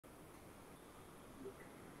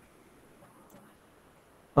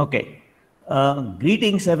Okay.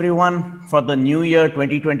 Greetings, everyone, for the new year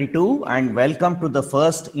 2022, and welcome to the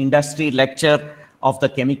first industry lecture of the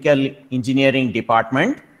Chemical Engineering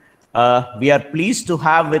Department. We are pleased to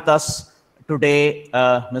have with us today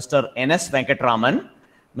Mr. N.S. Venkataraman.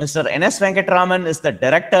 Mr. N.S. Venkataraman is the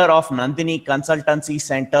director of Nandini Consultancy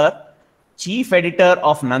Center, chief editor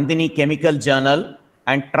of Nandini Chemical Journal,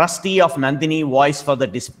 and trustee of Nandini Voice for the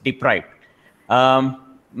Deprived.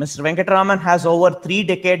 Mr. Venkataraman has over 3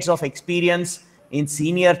 decades of experience in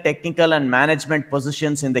senior technical and management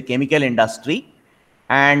positions in the chemical industry.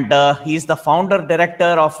 And he is the founder director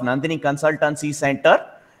of Nandini Consultancy Center,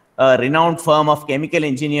 a renowned firm of chemical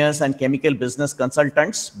engineers and chemical business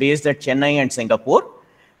consultants based at Chennai and Singapore.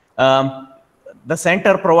 The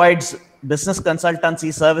center provides business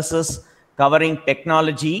consultancy services covering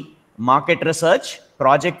technology, market research,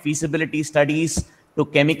 project feasibility studies to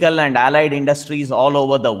chemical and allied industries all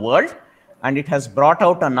over the world. And it has brought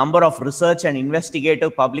out a number of research and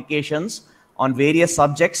investigative publications on various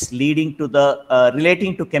subjects leading to the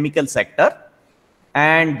relating to chemical sector.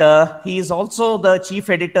 And he is also the chief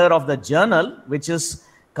editor of the journal, which is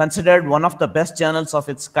considered one of the best journals of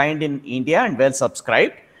its kind in India and well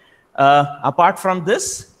subscribed. Apart from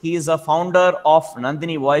this, he is a founder of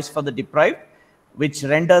Nandini Voice for the Deprived, which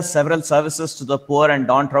renders several services to the poor and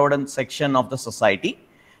downtrodden section of the society.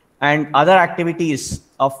 And other activities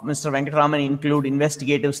of Mr. Venkataraman include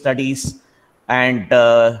investigative studies and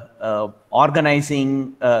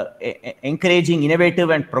organizing, encouraging innovative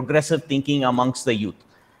and progressive thinking amongst the youth.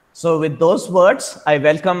 So with those words, I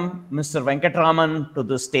welcome Mr. Venkataraman to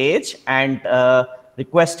the stage and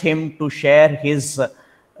request him to share his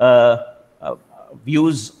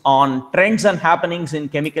views on trends and happenings in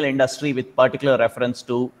chemical industry with particular reference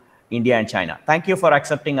to India and China. Thank you for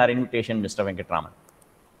accepting our invitation, Mr. Venkataraman.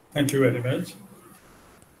 Thank you very much.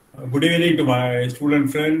 Good evening to my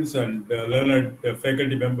student friends and learned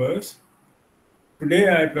faculty members.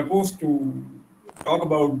 Today I propose to talk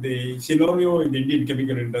about the scenario in the Indian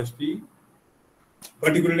chemical industry,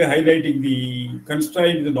 particularly highlighting the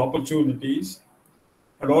constraints and opportunities,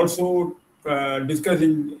 and also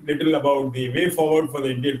discussing little about the way forward for the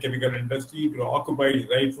Indian chemical industry to occupy its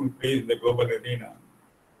rightful place in the global arena.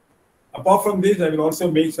 Apart from this, I will also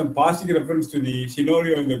make some passing reference to the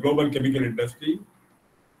scenario in the global chemical industry,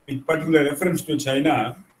 with particular reference to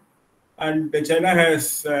China. And China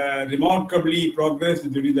has remarkably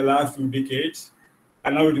progressed during the last few decades,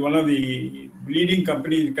 and now it is one of the leading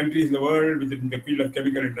countries in the world within the field of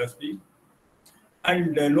chemical industry.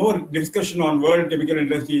 And no discussion on world chemical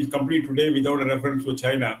industry is complete today without a reference to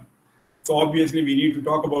China. So obviously we need to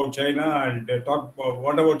talk about China and talk about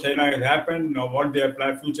what about China has happened, or what their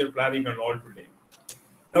future planning and all today.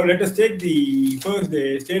 Now let us take the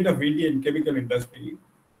state of Indian chemical industry.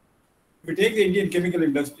 If we take the Indian chemical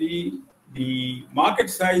industry, the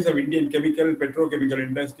market size of Indian petrochemical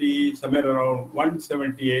industry is somewhere around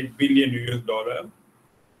 $178 billion US.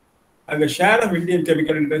 And the share of Indian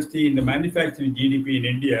chemical industry in the manufacturing GDP in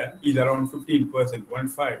India is around 15%,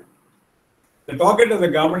 1.5. The target of the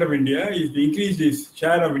government of India is to increase this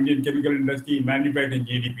share of Indian chemical industry in manufacturing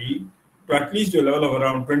GDP to at least a level of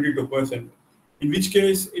around 22%, in which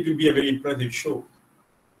case it will be a very impressive show.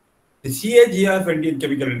 The CAGR for Indian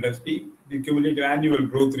chemical industry, the cumulative annual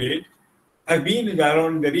growth rate, has been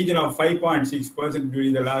around the region of 5.6%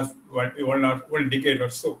 during the last one decade or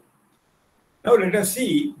so. Now let us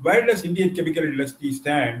see, where does Indian chemical industry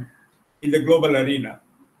stand in the global arena?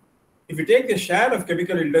 If we take the share of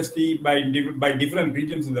chemical industry by different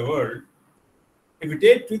regions in the world, if we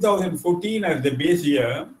take 2014 as the base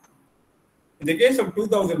year, in the case of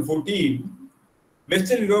 2014,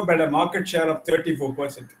 Western Europe had a market share of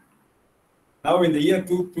 34%. Now in the year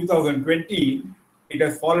 2020, it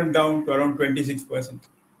has fallen down to around 26%.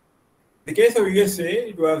 In the case of USA,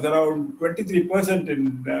 it was around 23%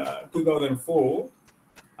 in 2004,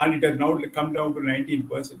 and it has now come down to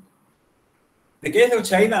 19%. In the case of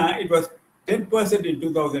China, it was 10% in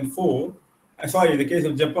 2004. In the case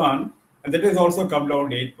of Japan, and that has also come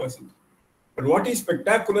down to 8%. But what is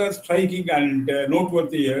spectacular, striking, and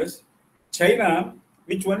noteworthy is China,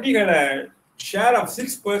 which only had a share of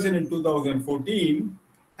 6% in 2014,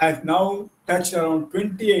 has now touched around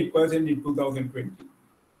 28% in 2020.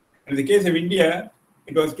 In the case of India,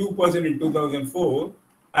 it was 2% in 2004,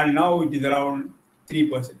 and now it is around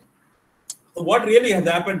 3%. So what really has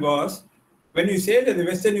happened was, when you say that the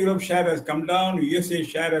Western Europe share has come down, USA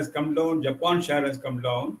share has come down, Japan share has come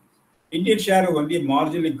down, Indian share has only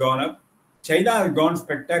marginally gone up, China has gone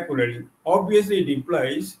spectacularly. Obviously, it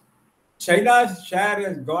implies China's share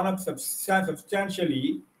has gone up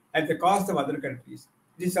substantially at the cost of other countries.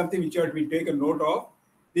 This is something which you have to be taken note of.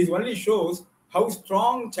 This only shows how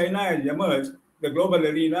strong China has emerged in the global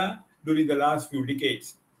arena during the last few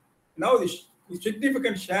decades. Now, the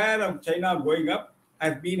significant share of China going up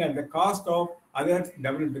has been at the cost of other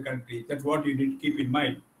developed countries. That's what you need to keep in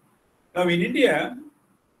mind. Now, in India,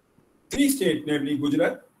 three states, namely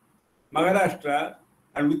Gujarat, Maharashtra,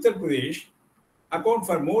 and Uttar Pradesh, account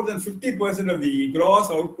for more than 50% of the gross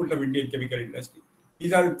output of Indian chemical industry.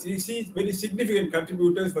 These are three very significant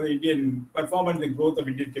contributors for the Indian performance and growth of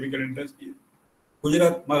Indian chemical industry: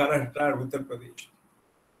 Gujarat, Maharashtra, and Uttar Pradesh.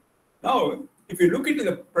 Now, if you look into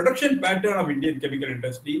the production pattern of Indian chemical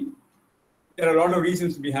industry, there are a lot of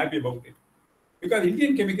reasons to be happy about it. Because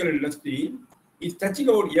Indian chemical industry is touching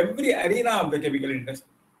about every arena of the chemical industry.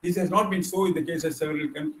 This has not been so in the case of several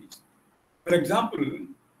countries. For example,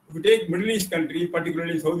 if you take Middle East countries,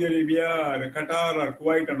 particularly Saudi Arabia, or Qatar, or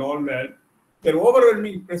Kuwait, and all that, their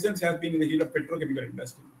overwhelming presence has been in the field of petrochemical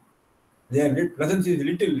industry. Their presence is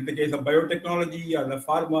little in the case of biotechnology or the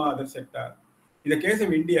pharma other sector. In the case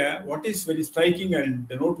of India, what is very striking and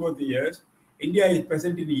noteworthy is India is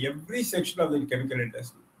present in every section of the chemical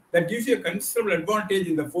industry. That gives you a considerable advantage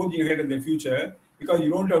in the forging ahead in the future because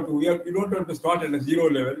you don't have to start at a zero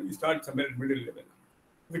level. You start somewhere at middle level.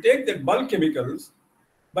 If we take the bulk chemicals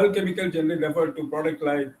generally refer to products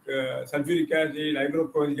like sulfuric acid,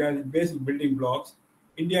 hydrochloric acid, basic building blocks.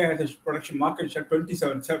 India has a production market share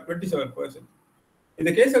 27%. In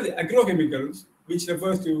the case of the agrochemicals, which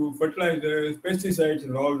refers to fertilizers, pesticides,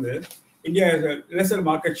 and all this, India has a lesser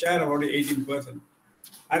market share, about 18%.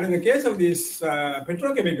 And in the case of these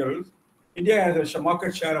petrochemicals, India has a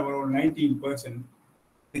market share of around 19%. In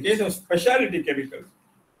the case of specialty chemicals,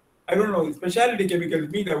 I don't know, specialty chemicals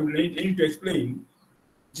mean I would need to explain.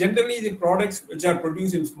 Generally, the products which are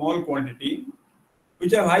produced in small quantity,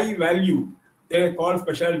 which have high value, they are called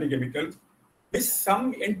specialty chemicals, with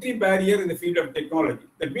some entry barrier in the field of technology.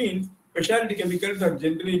 That means specialty chemicals are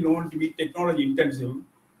generally known to be technology intensive.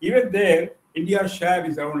 Even there, India's share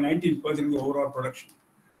is around 19% of the overall production.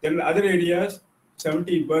 Then other areas,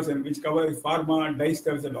 17%, which cover pharma,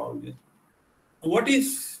 dyestuffs, and all this. What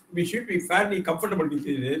we should be fairly comfortable with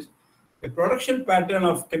is the production pattern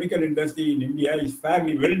of chemical industry in India is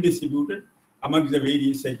fairly well distributed amongst the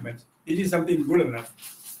various segments. This is something good enough.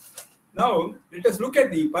 Now, let us look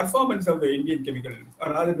at the performance of the Indian chemical industry,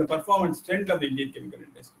 or rather the performance trend of the Indian chemical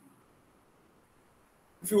industry.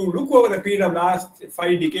 If you look over the period of last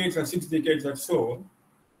 5 decades or 6 decades or so,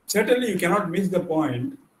 certainly you cannot miss the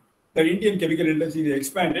point that Indian chemical industry has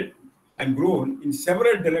expanded and grown in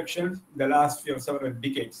several directions in the last several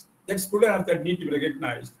decades. That's good enough that need to be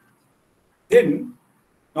recognized. Then,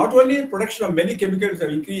 not only production of many chemicals have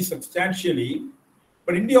increased substantially,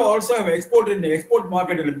 but India also have exported in the export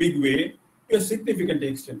market in a big way to a significant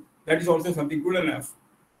extent. That is also something good enough.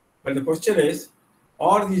 But the question is,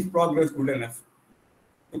 are these progress good enough?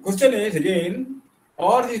 The question is, again,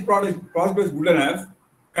 are these progress good enough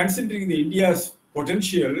considering the India's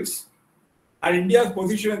potentials and India's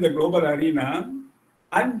position in the global arena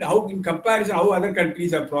and how, in comparison, how other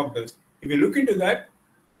countries have progressed? If you look into that,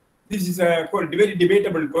 this is a very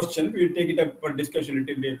debatable question. We will take it up for discussion a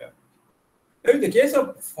little later. Now, in the case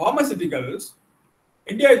of pharmaceuticals,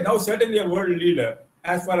 India is now certainly a world leader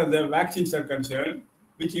as far as the vaccines are concerned,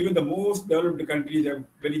 which even the most developed countries have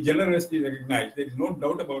very generously recognized. There is no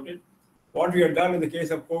doubt about it. What we have done in the case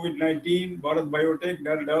of COVID-19, Bharat Biotech,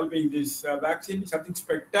 developing this vaccine is something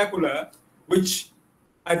spectacular, which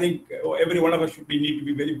I think every one of us need to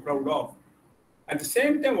be very proud of. At the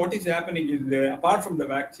same time, what is happening is, apart from the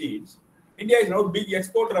vaccines, India is now a big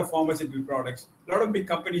exporter of pharmaceutical products. A lot of big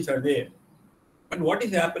companies are there. And what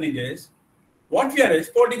is happening is, what we are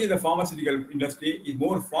exporting in the pharmaceutical industry is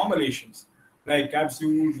more formulations, like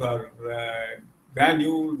capsules or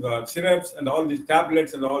granules or syrups and all these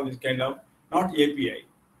tablets and all this kind of, not API.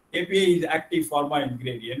 API is active pharma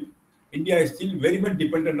ingredient. India is still very much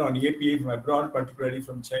dependent on API from abroad, particularly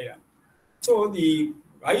from China. So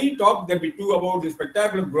I talk that we do about the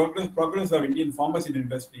spectacular progress of Indian pharmaceutical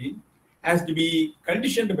industry has to be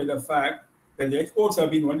conditioned by the fact that the exports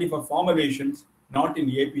have been only for formulations, not in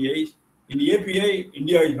APIs. In API,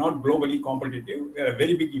 India is not globally competitive. We are a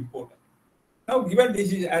very big importer. Now, given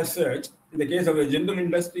this is as such, in the case of the general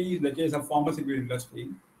industry, in the case of pharmaceutical industry,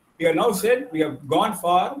 we have now said we have gone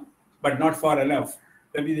far, but not far enough.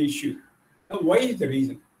 That is the issue. Now, why is the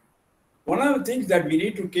reason? One of the things that we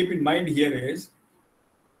need to keep in mind here is,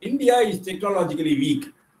 India is technologically weak.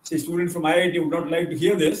 Say, students from IIT would not like to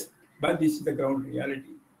hear this, but this is the ground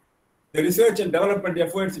reality. The research and development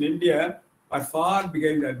efforts in India are far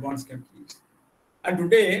behind the advanced countries. And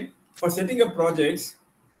today, for setting up projects,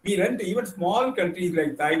 We run to even small countries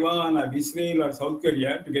like Taiwan or Israel or South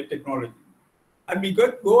Korea to get technology. And we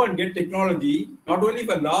could go and get technology, not only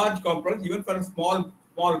for large components, even for a small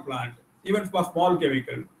plant, even for small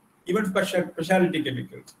chemical, even for specialty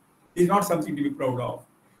chemicals. This is not something to be proud of.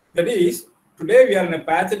 That is, today we are in a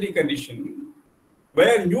pathetic condition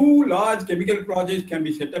where new large chemical projects can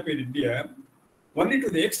be set up in India only to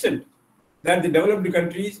the extent that the developed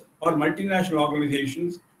countries or multinational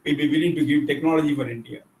organizations will be willing to give technology for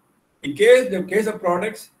India. In the case of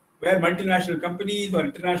products where multinational companies or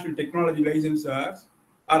international technology licensors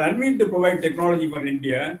are unwilling to provide technology for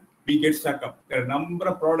India, we get stuck up. There are a number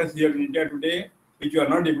of products here in India today which we are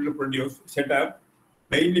not able to produce, set up,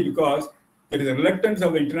 mainly because there is a reluctance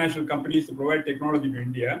of the international companies to provide technology to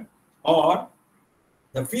India, or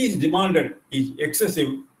the fees demanded is excessive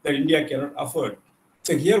that India cannot afford.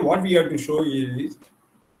 So here what we have to show is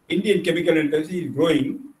Indian chemical industry is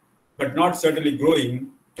growing, but not certainly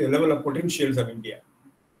growing to the level of potentials of India.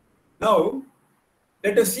 Now,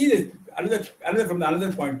 let us see this from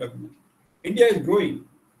another point of view. India is growing.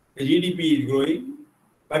 The GDP is growing.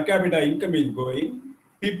 Per capita income is growing.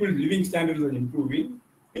 People's living standards are improving.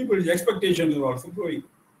 People's expectations are also growing.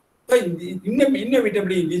 So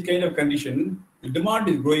inevitably, in this kind of condition, the demand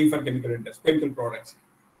is growing for chemical products.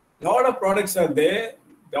 A lot of products are there.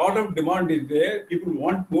 A lot of demand is there. People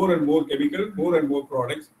want more and more chemical, more and more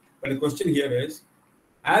products. But the question here is,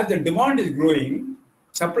 as the demand is growing,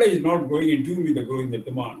 supply is not growing in tune with the growing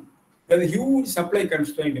demand. There is a huge supply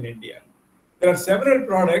constraint in India. There are several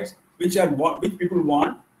products which people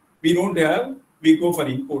want, we don't have, we go for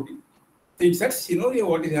importing. So in such scenario,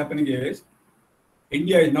 what is happening is,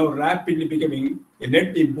 India is now rapidly becoming a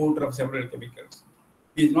net importer of several chemicals.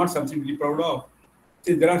 It is not something to be proud of.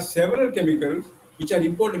 See, there are several chemicals which are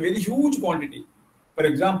imported in very huge quantity. For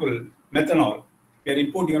example, methanol. We are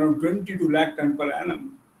importing around 22 lakh tons per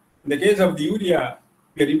annum. In the case of the urea,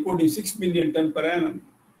 we are importing 6 million tons per annum.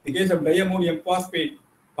 In the case of diammonium phosphate,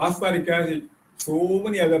 phosphoric acid, so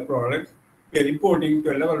many other products, we are importing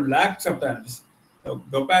to a level of lakhs of tons.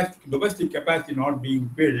 Domestic capacity not being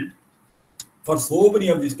built for so many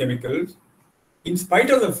of these chemicals, in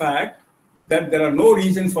spite of the fact that there are no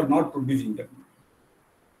reasons for not producing them.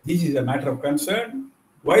 This is a matter of concern.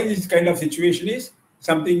 Why this kind of situation is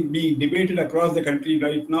something being debated across the country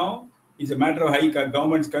right now is a matter of high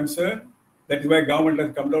government's concern. That is why government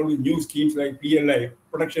has come down with new schemes like PLI,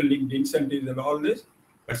 production-linked incentives and all this.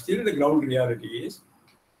 But still the ground reality is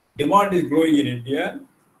demand is growing in India,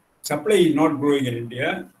 supply is not growing in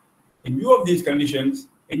India. In view of these conditions,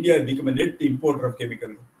 India has become a net importer of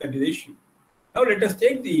chemicals. That is the issue. Now let us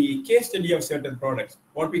take the case study of certain products,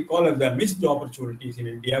 what we call as the missed opportunities in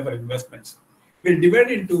India for investments. We'll divide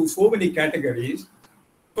into so many categories.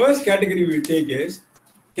 First category we take is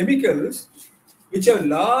chemicals which have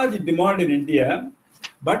large demand in India,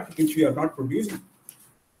 but which we are not producing.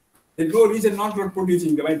 There's no reason not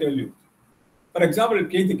producing, I tell you. For example, in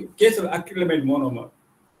the case of acrylamide monomer.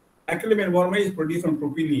 Acrylamide monomer is produced from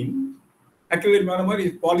propylene. Acrylamide monomer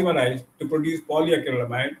is polymerized to produce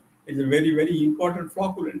polyacrylamide. It's a very, very important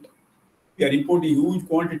flocculant. We are importing huge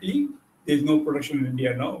quantity. There is no production in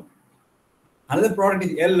India now. Another product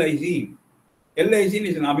is L-lysine. L-lysine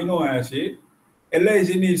is an amino acid.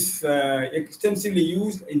 L-lysine is extensively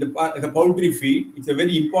used in the poultry feed. It's a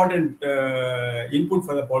very important input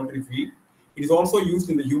for the poultry feed. It is also used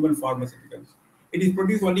in the human pharmaceuticals. It is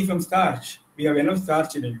produced only from starch. We have enough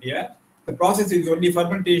starch in India. The process is only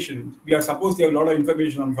fermentation. We are supposed to have a lot of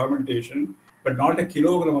information on fermentation, but not a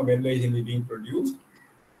kilogram of L-lysine is being produced.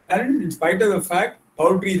 And in spite of the fact,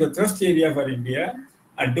 poultry is a thrust area for India,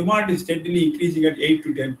 and demand is steadily increasing at 8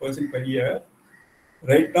 to 10% per year.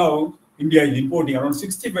 Right now, India is importing around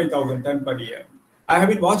 65,000 tons per year. I have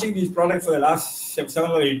been watching these products for the last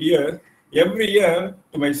 7 or 8 years. Every year,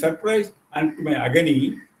 to my surprise and to my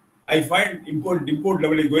agony, I find import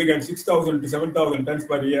level is going at 6,000 to 7,000 tons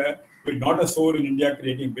per year, with not a soul in India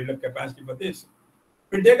creating build-up capacity for this.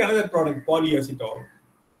 We'll take another product, polyacetol.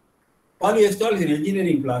 Polyacetol is an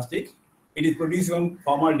engineering plastic. It is produced from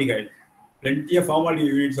formaldehyde. Plenty of formaldehyde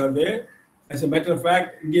units are there. As a matter of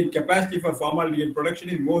fact, Indian capacity for formaldehyde production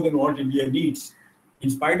is more than what India needs. In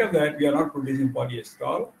spite of that, we are not producing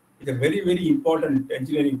polyacetol. It's a very, very important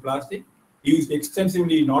engineering plastic used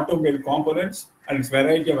extensively in automobile components and its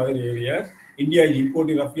variety of other areas. India is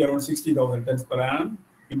importing roughly around 60,000 tons per annum.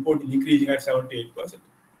 Import is increasing at 78%.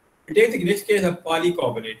 We take the next case of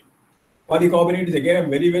polycarbonate. Polycarbonate is again a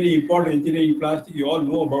very, very important engineering plastic. You all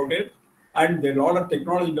know about it. And a lot of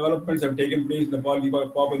technology developments have taken place in the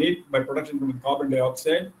polycarbonate by production from carbon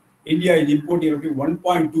dioxide. India is importing roughly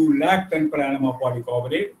 1.2 lakh tons per annum of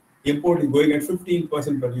polycarbonate. import is going at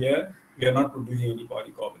 15% per year. We are not producing any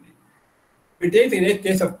polycarbonate. We take the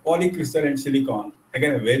case of polycrystalline silicon.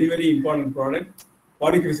 Again, a very, very important product.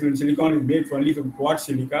 Polycrystalline silicon is made only from quartz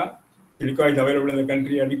silica. Silica is available in the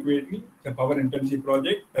country adequately. It's a power-intensive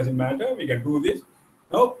project. Doesn't matter. We can do this.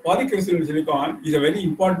 Now, polycrystalline silicon is a very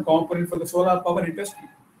important component for the solar power industry,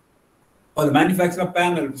 for the manufacture of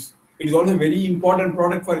panels. It is also a very important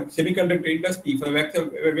product for semiconductor industry, for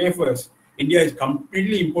wafers. India is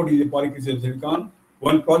completely importing the polycrystalline silicon.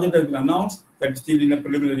 One project has been announced that is still in a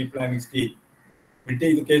preliminary planning stage. We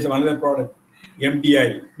take the case of another product,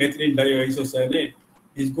 MDI, methylene diisocyanate.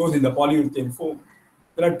 This goes in the polyurethane foam.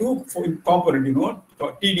 There are two components,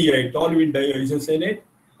 TDI, toluene diisocyanate,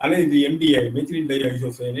 and the MDI, methylene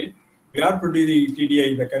diisocyanate. We are producing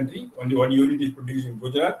TDI in the country. Only one unit is produced in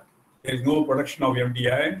Gujarat. There is no production of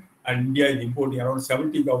MDI, and India is importing around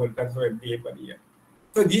 70,000 tons of MDI per year.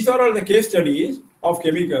 So these are all the case studies of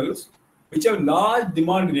chemicals which have large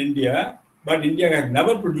demand in India, but India has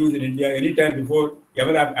never produced in India any time before,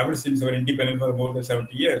 ever since our independence for more than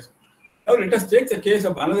 70 years. Now let us take the case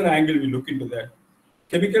of another angle. We look into that.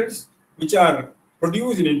 Chemicals which are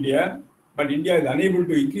produced in India, but India is unable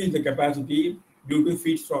to increase the capacity due to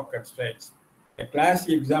feedstock constraints. A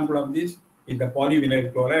classic example of this is the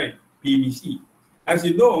polyvinyl chloride, PVC. As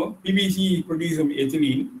you know, PVC is produced from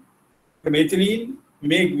ethylene. From ethylene, we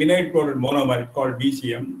make vinyl chloride monomer called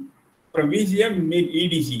VCM. From VCM, we make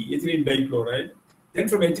EDC, ethylene dichloride. Then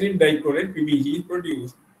from ethylene dichloride, PVC is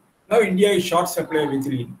produced. Now India is short supply of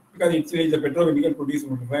ethylene because ethylene is a petrochemical produced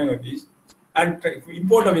from refineries. And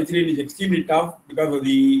import of ethylene is extremely tough because of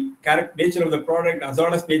the nature of the product,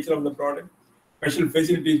 hazardous nature of the product, special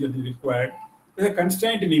facilities that is required. There's a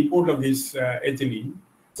constraint in import of this ethylene.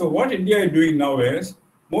 So what India is doing now is,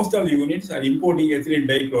 most of the units are importing ethylene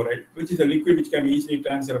dichloride, which is a liquid which can be easily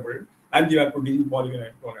transferable, and they are producing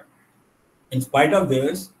polyvinyl chloride. In spite of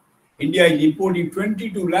this, India is importing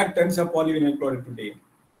 22 lakh tons of polyvinyl chloride today,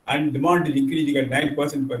 and demand is increasing at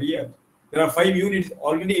 9% per year. There are 5 units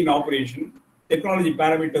already in operation. Technology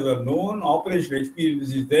parameters are known. Operational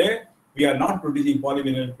experience is there. We are not producing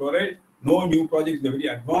polyvinyl chloride. No new projects in the very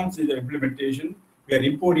advanced stage of implementation. We are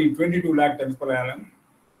importing 22 lakh tons per annum.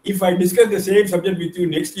 If I discuss the same subject with you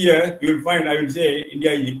next year, you will find I will say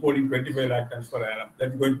India is importing 25 lakh tons per annum.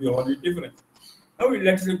 That's going to be already different. Now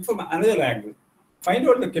let's look from another angle. Find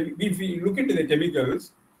out if we look into the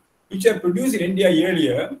chemicals which are produced in India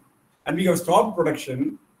earlier, and we have stopped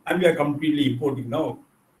production, and we are completely importing now.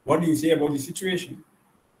 What do you say about the situation?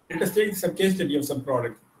 Let us take some case study of some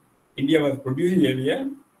product. India was producing earlier.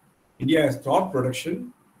 India has stopped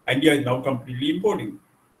production. India is now completely importing.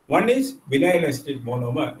 One is vinyl acetate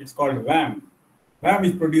monomer. It's called VAM. VAM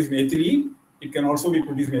is produced in ethylene. It can also be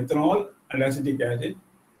produced in ethanol and acetic acid.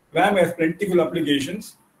 VAM has plentiful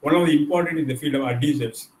applications. One of the important in the field of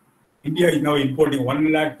adhesives. India is now importing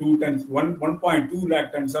 1.2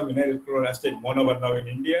 lakh tons of vinyl chloroacetate monomer now in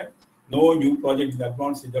India. No new project is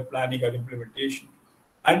advanced in the planning or implementation.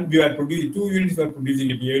 And we are producing 2 units were producing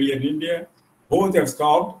it earlier in India. Both have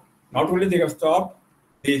stopped. Not only they have stopped,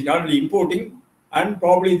 they started importing, and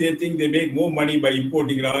probably they think they make more money by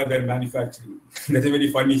importing rather than manufacturing. That's a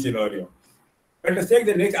very funny scenario. Let us take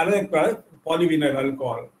the next another product, polyvinyl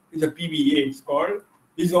alcohol. It's a PVA, it's called.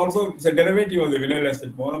 This is also it's a derivative of the vinyl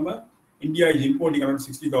acetate monomer. India is importing around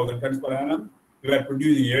 60,000 tons per annum. We were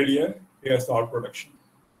producing earlier. We have stopped production.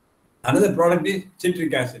 Another product is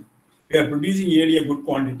citric acid. We are producing earlier good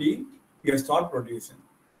quantity. We have stopped producing.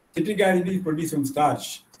 Citric acid is produced from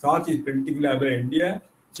starch. Starch is plentifully available in India.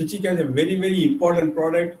 Citric acid is a very, very important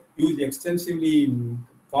product used extensively in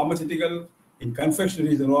pharmaceutical, in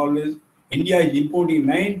confectioneries and all this. India is importing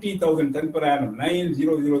 90,000 tons per annum,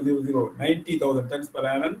 90,000 tons per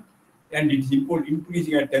annum, and it's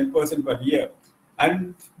increasing at 10% per year.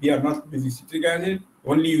 And we are not producing citric acid.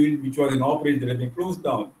 Only unit which was in operation that has been closed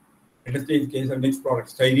down. Let us take the case of next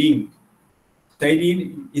product, styrene.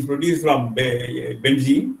 Styrene is produced from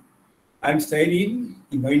benzene, and styrene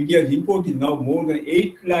in India's import is now more than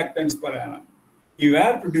 8 lakh tons per annum. We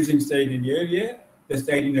were producing styrene earlier. The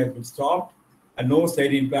styrene has been stopped, and no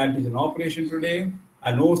styrene plant is in operation today,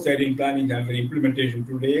 and no styrene plant is under implementation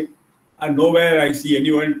today, and nowhere I see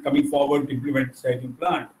anyone coming forward to implement styrene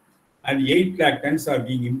plant. And 8 lakh tons are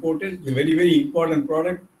being imported. It's a very, very important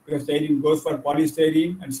product because styrene goes for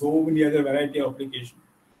polystyrene and so many other variety of applications.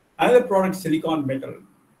 Another product, silicon metal.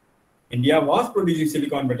 India was producing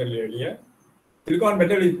silicon metal earlier. Silicon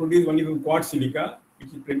metal is produced only from quartz silica,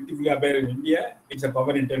 which is plentifully available in India. It's a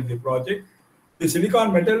power-intensive project. The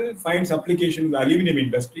silicon metal finds application in the aluminum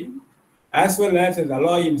industry, as well as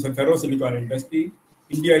alloy in the ferrosilicon industry.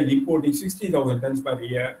 India is importing 60,000 tons per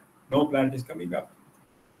year. No plant is coming up.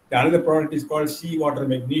 The another product is called seawater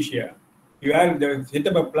magnesia. You have set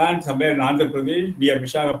up a plant somewhere in Andhra Pradesh near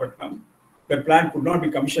Visakhapatnam. The plant could not be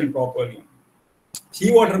commissioned properly.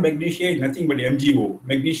 Seawater magnesia is nothing but MgO,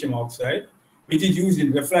 magnesium oxide, which is used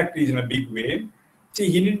in refractories in a big way.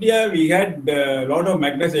 See, in India, we had a lot of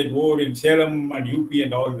magnesite ore in Salem and UP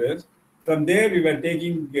and all this. From there, we were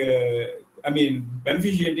taking,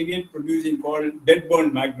 beneficiating it, producing called dead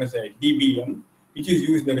bond magnesite, DBM, which is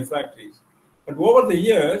used in the refractories. But over the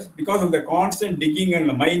years, because of the constant digging and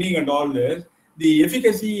the mining and all this, the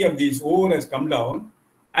efficacy of this ore has come down.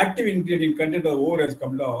 Active ingredient content of ore has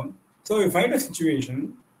come down. So we find a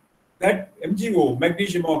situation that MgO,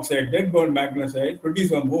 magnesium oxide, dead bond magnesite,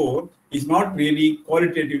 produced on ore is not really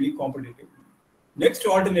qualitatively competitive. Next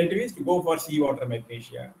alternative is to go for seawater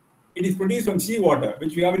magnesia. It is produced from seawater,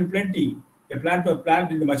 which we have in plenty. The plant was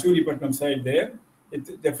planted in the Machuripatnam site there.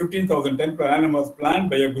 The 15,000 ton per annum was planned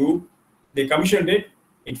by a group. They commissioned it.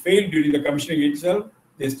 It failed during the commissioning itself.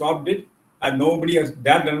 They stopped it. And nobody has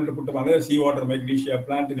dared to put up another seawater magnesia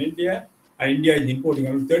plant in India. And India is importing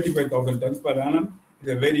around 35,000 tons per annum. It's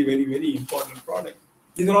a very, very, very important product.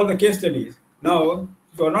 These are all the case studies. Now,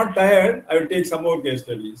 if you are not tired, I will take some more case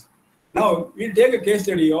studies. Now, we'll take a case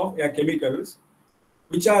study of chemicals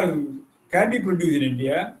which can be produced in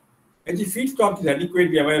India, and the feedstock is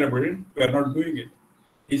adequately available. We are not doing it.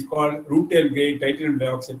 It's called rutile grade titanium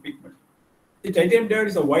dioxide pigment. The titanium dioxide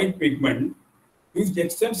is a white pigment used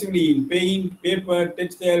extensively in paint, paper,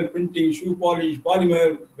 textile, printing, shoe polish,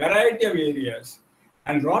 polymer, variety of areas.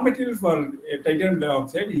 And raw material for titanium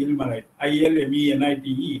dioxide is ilmenite,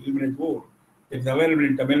 ILMENITE, ilmenite ore. It is available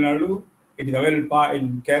in Tamil Nadu, it is available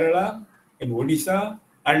in Kerala, in Odisha,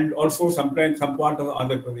 and also sometimes some part of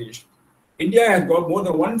Andhra Pradesh. India has got more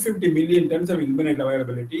than 150 million tons of ilmenite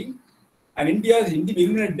availability, and India's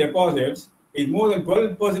ilmenite deposits is more than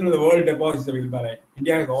 12% of the world deposits of ilmenite.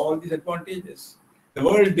 India has all these advantages. The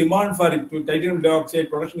world demand for titanium dioxide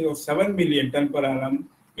production is of 7 million tons per annum.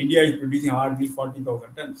 India is producing hardly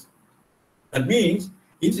 40,000 tons. That means,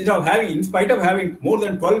 in spite of having more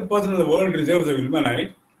than 12% of the world reserves of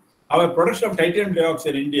ilmenite, our production of titanium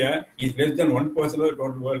dioxide in India is less than 1% of the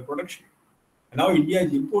total world production. And now India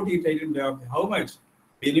is importing titanium dioxide. How much?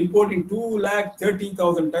 We are importing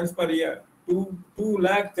 230,000 tons per year.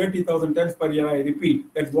 230,000 tons per year, I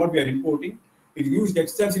repeat. That's what we are importing. It's used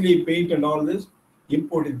extensively in paint and all this.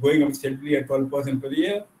 Import is going up steadily at 12% per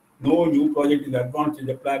year. No new project is advanced in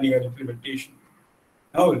the planning or implementation.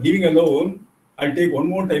 Now, leaving alone, I'll take one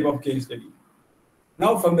more type of case study.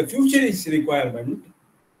 Now, from the futurist requirement,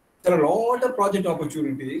 there are a lot of project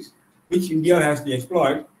opportunities which India has to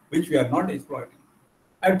exploit, which we are not exploiting.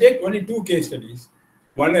 I'll take only two case studies.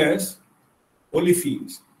 One is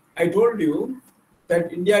olefins. I told you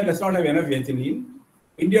that India does not have enough ethylene.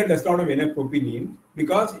 India does not have enough propylene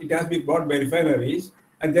because it has been bought by refineries,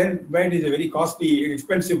 and then when it is a very costly,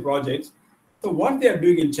 expensive project. So what they are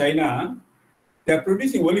doing in China, they are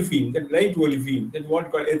producing olefin, that light olefin, that's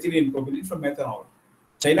what called ethylene propylene from methanol.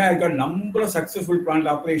 China has got a number of successful plant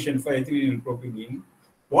operations for ethylene and propylene.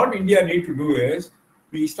 What India needs to do is,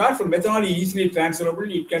 we start from methanol is easily transferable,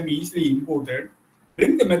 it can be easily imported.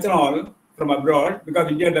 Bring the methanol from abroad because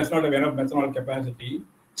India does not have enough methanol capacity.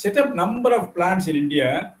 Set up number of plants in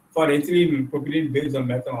India for ethylene and propylene based on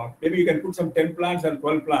methanol. Maybe you can put some 10 plants and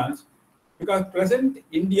 12 plants because present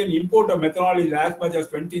Indian import of methanol is as much as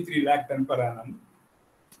 23 lakh ton per annum.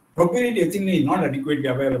 Propylene ethylene is not adequately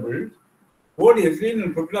available. Both ethylene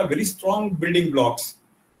and propylene are very strong building blocks.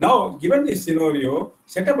 Now, given this scenario,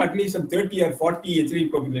 set up at least some 30 or 40 ethylene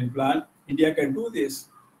propylene plants. India can do this.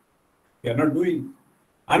 We are not doing.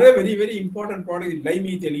 Another very, very important product is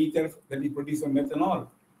dimethyl ether that is produced from methanol.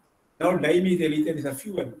 Now, dimethyl ether is a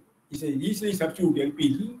fuel. It's an easily substitute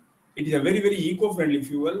LPG. It is a very, very eco-friendly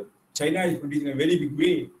fuel. China is producing in a very big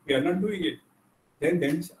way. We are not doing it.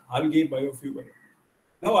 Then algae biofuel.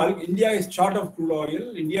 Now, India is short of crude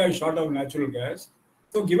oil. India is short of natural gas.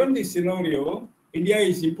 So, given this scenario, India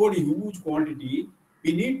is importing huge quantity.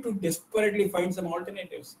 We need to desperately find some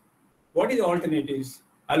alternatives. What is the alternatives?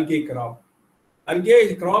 Algae crop.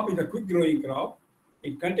 Algae crop is a quick growing crop.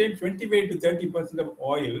 It contains 25 to 30% of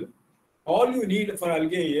oil. All you need for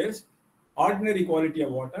algae is ordinary quality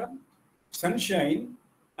of water, sunshine,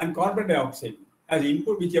 and carbon dioxide as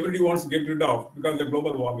input, which everybody wants to get rid of because of the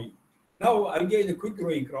global warming. Now, algae is a quick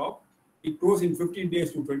growing crop. It grows in 15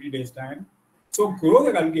 days to 20 days time. So, grow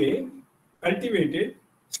the algae, cultivate it,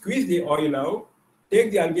 squeeze the oil out,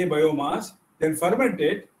 take the algae biomass, then ferment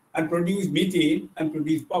it, and produce methane and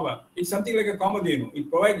produce power. It's something like a Kamadhenu.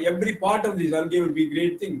 It provides every part of this algae will be a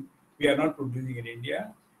great thing. We are not producing in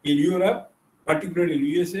India. In Europe, particularly in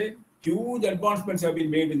USA. Huge advancements have been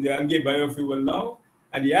made in the algae biofuel now,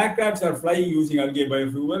 and the aircrafts are flying using algae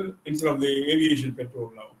biofuel instead of the aviation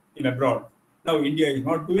petrol now in abroad. Now India is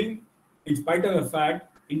not doing, in spite of the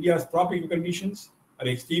fact India's tropical conditions are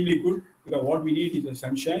extremely good, because what we need is the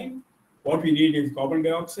sunshine, what we need is carbon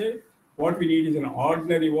dioxide, what we need is an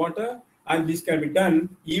ordinary water, and this can be done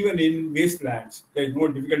even in wastelands. There is no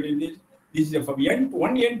difficulty in this. This is from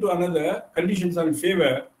one end to another, conditions are in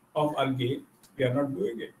favor of algae. We are not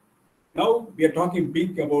doing it. Now we are talking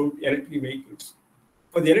big about electric vehicles.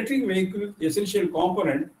 For the electric vehicle, the essential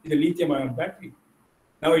component is a lithium-ion battery.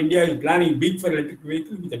 Now India is planning big for electric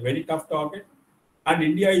vehicles with a very tough target. And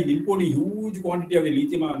India is importing huge quantity of the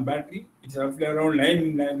lithium-ion battery. It's roughly around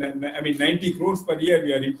 90 crores per year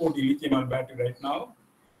we are importing lithium-ion battery right now.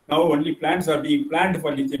 Now only plants are being planned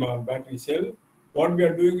for lithium-ion battery cell. What we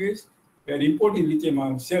are doing is, we are importing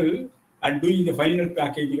lithium-ion cell and doing the final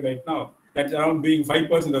packaging right now. That's around doing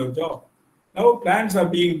 5% of the job. Now plants are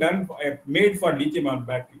being done, made for lithium-ion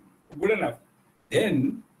battery. Good enough.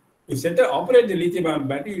 Then, to operate the lithium-ion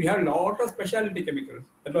battery, we have a lot of specialty chemicals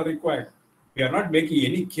that are required. We are not making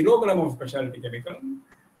any kilogram of specialty chemical.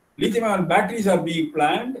 Lithium-ion batteries are being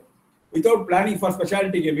planned without planning for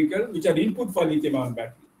specialty chemicals, which are input for lithium-ion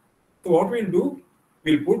battery. So what we'll do,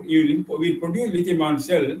 we'll produce lithium-ion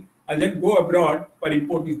cell and then go abroad for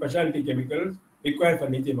importing specialty chemicals required for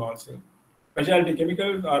lithium-ion cell. Specialty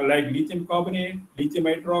chemicals are like lithium carbonate, lithium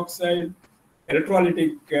hydroxide,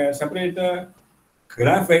 electrolytic separator,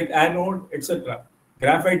 graphite anode, etc.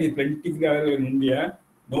 Graphite is plentifully available in India.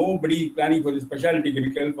 Nobody is planning for the specialty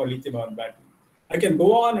chemical for lithium-ion battery. I can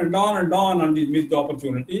go on and on and on these missed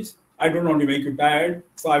opportunities. I don't want to make you tired,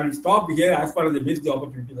 so I will stop here as far as the missed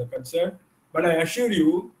opportunities are concerned. But I assure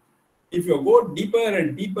you, if you go deeper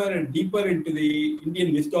and deeper and deeper into the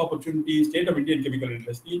Indian missed opportunities, state of Indian chemical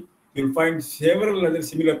industry, you'll find several other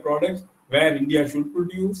similar products where India should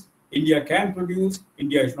produce, India can produce,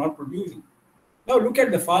 India is not producing. Now look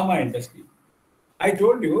at the pharma industry. I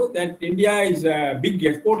told you that India is a big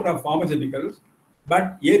exporter of pharmaceuticals,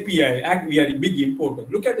 but API, we are a big importer.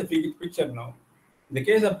 Look at the picture now. In the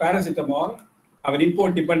case of paracetamol, our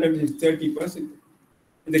import dependence is 30%.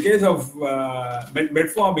 In the case of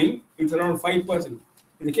metformin, it's around 5%. In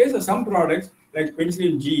the case of some products like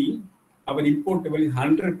penicillin G, our import level is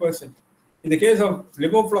 100%. In the case of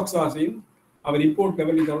levofloxacin, our import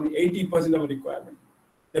level is around 80% of our requirement.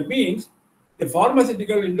 That means the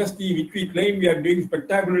pharmaceutical industry, which we claim we are doing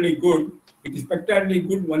spectacularly good, it is spectacularly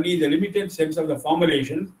good only in the limited sense of the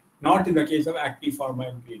formulations, not in the case of active pharma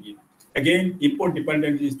ingredient. Again, import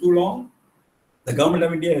dependence is too long. The government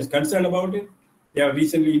of India is concerned about it. They have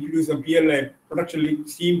recently introduced a PLI production link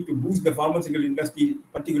scheme to boost the pharmaceutical industry,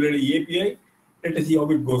 particularly API. Let us see how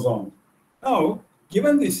it goes on. Now,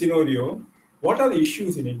 given this scenario, what are the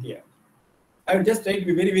issues in India? I will just try to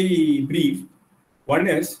be very, very brief. One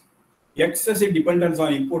is excessive dependence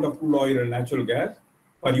on import of crude oil and natural gas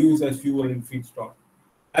for use as fuel and feedstock.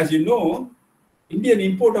 As you know, Indian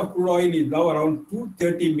import of crude oil is now around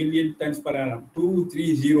 230 million tons per annum,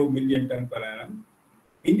 230 million tons per annum.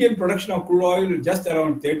 Indian production of crude oil is just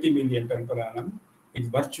around 30 million tons per annum. It's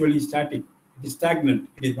virtually static. It is stagnant.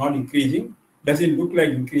 It is not increasing. Doesn't look like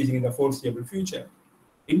increasing in the foreseeable future.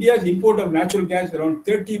 India's import of natural gas is around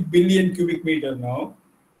 30 billion cubic meters now.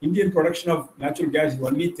 Indian production of natural gas is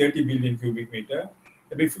only 30 billion cubic meter.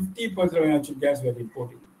 That means 50% of natural gas we are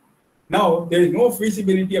importing. Now, there is no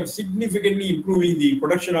feasibility of significantly improving the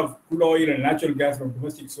production of crude oil and natural gas from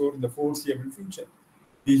domestic source in the foreseeable future.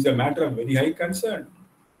 This is a matter of very high concern.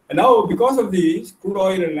 And now, because of these crude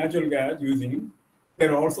oil and natural gas using,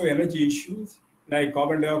 there are also energy issues like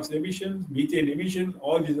carbon dioxide emissions, methane emissions,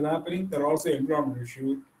 all these are happening. There are also environmental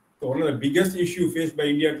issues. So one of the biggest issues faced by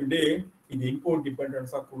India today is the import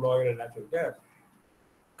dependence of crude oil and natural gas.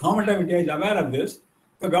 Government of India is aware of this.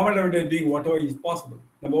 The government of India is doing whatever is possible.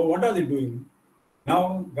 Number one, what are they doing?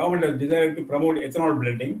 Now, government has decided to promote ethanol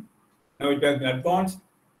blending. Now it has been advanced.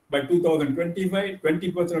 By 2025,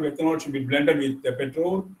 20% of ethanol should be blended with the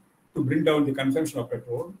petrol to bring down the consumption of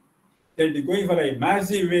petrol. Then it is going for a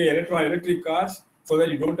massive way electric cars so that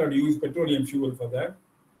you don't have to use petroleum fuel for that.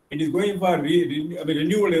 It is going for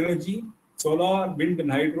renewable energy, solar, wind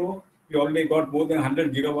and hydro. We already got more than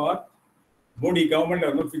 100 gigawatt. Modi government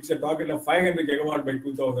has not fixed a target of 500 gigawatt by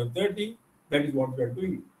 2030. That is what we are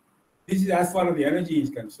doing. This is as far as the energy is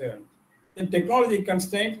concerned. The technology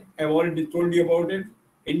constraint, I have already told you about it.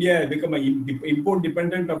 India has become an import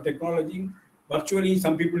dependent of technology. Virtually,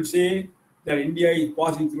 some people say that India is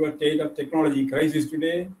passing through a state of technology crisis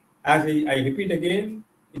today. As I repeat again,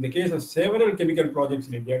 in the case of several chemical projects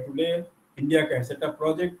in India today, India can set up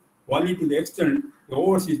project only to the extent the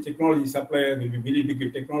overseas technology supplier will be willing to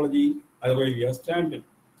give technology, otherwise we are stranded.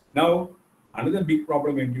 Now, another big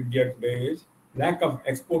problem in India today is lack of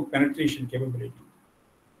export penetration capability.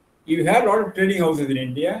 You have a lot of trading houses in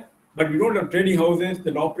India, but you don't have trading houses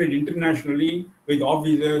that operate internationally with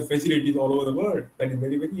offices, facilities all over the world. That is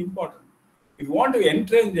very, very important. If you want to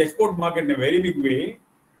enter the export market in a very big way,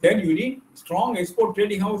 then you need strong export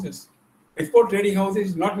trading houses. Export trading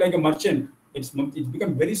houses is not like a merchant. It's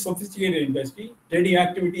become very sophisticated industry. Trading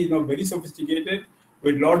activity is now very sophisticated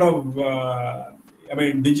with a lot of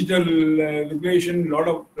digital regulation, lot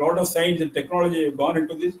of science and technology have gone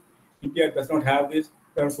into this. India does not have this.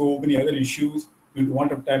 There are so many other issues. Due to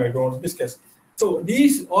want of time, I don't want to discuss. So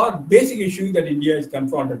these are basic issues that India is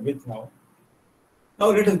confronted with now. Now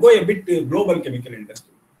let us go a bit to the global chemical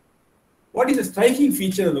industry. What is the striking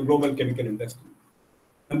feature of the global chemical industry?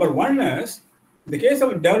 Number one is, in the case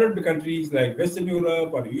of developed countries like Western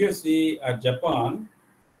Europe or USA or Japan,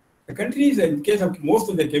 the countries, in case of most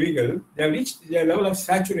of the chemical, they have reached their level of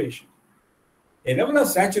saturation. A level of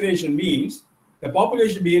saturation means the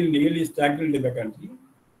population being nearly stagnant in the country.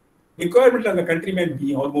 Requirement of the country may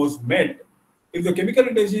be almost met. If the chemical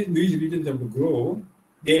industries in these regions have to grow,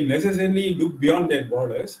 they necessarily look beyond their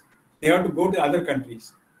borders. They have to go to other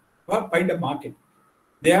countries or find a market.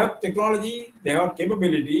 They have technology, they have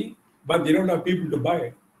capability, but they don't have people to buy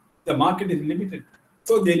it. The market is limited.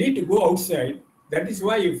 So they need to go outside. That is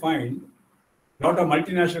why you find a lot of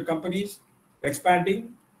multinational companies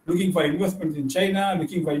expanding, looking for investments in China,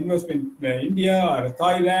 looking for investment in India or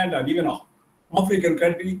Thailand or even African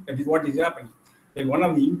country. That is what is happening. And one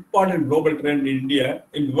of the important global trends in India,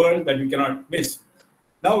 in the world, that we cannot miss.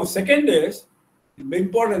 Now, second is, the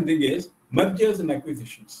important thing is mergers and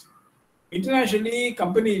acquisitions. Internationally,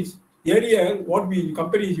 companies, earlier,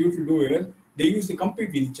 companies used to do is, they used to compete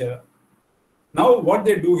with each other. Now, what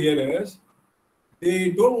they do here is,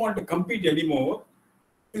 they don't want to compete anymore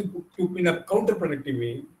in a counterproductive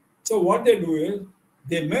way. So what they do is,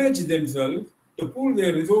 they merge themselves to pool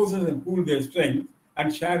their resources and pool their strength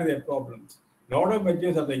and share their problems. A lot of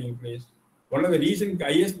mergers are taking place. One of the recent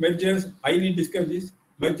highest mergers highly discussed is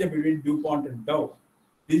merger between DuPont and Dow.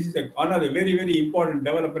 This is another very, very important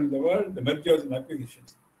development in the world, the mergers and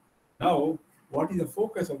acquisitions. Now, what is the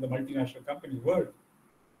focus of the multinational company world?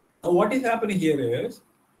 Now, what is happening here is,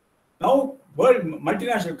 now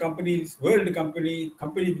multinational companies, world companies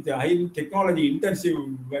with the high technology intensive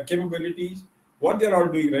capabilities, what they are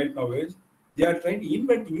all doing right now is, they are trying to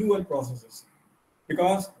invent newer processes.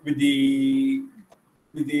 Because with the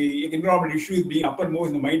environmental issues being uppermost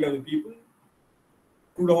in the mind of the people,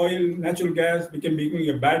 crude oil, natural gas becoming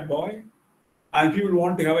a bad boy, and people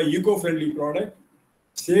want to have a eco-friendly product,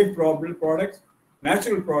 safe products,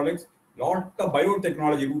 natural products. Lot of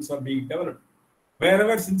biotechnology routes are being developed.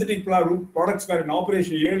 Wherever synthetic products were in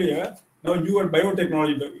operation earlier, now newer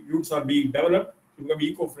biotechnology routes are being developed to become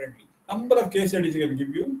eco-friendly. Number of case studies I can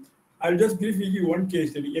give you. I'll just briefly give you one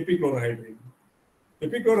case study, epichlorohydrin.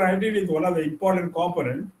 Epichlorohydrin is one of the important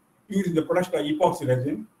components used in the production of epoxy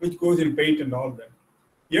resin, which goes in paint and all that.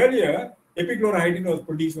 Earlier, epichlorohydrin was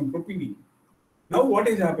produced from propylene. Now what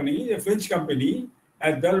is happening is a French company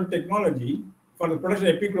has developed technology for the production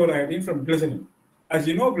of epichlorohydrin from glycerin. As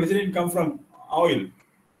you know, glycerin comes from oil,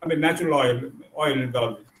 natural oil and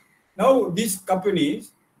all this. Now these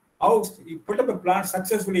companies put up a plant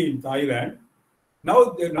successfully in Thailand.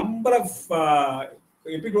 Now the number of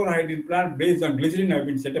epichlorohydrin plants based on glycerin have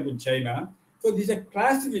been set up in China. So this is a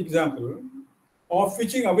classic example of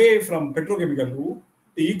switching away from petrochemical route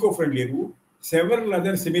to eco-friendly route. Several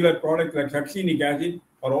other similar products like succinic acid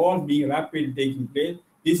are all being rapidly taking place.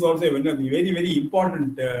 This is also one of the very, very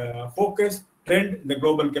important focus trend in the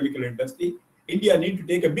global chemical industry. India needs to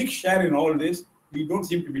take a big share in all this. We don't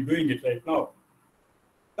seem to be doing it right now.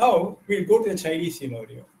 Now, we'll go to the Chinese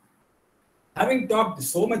scenario. Having talked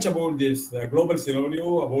so much about this global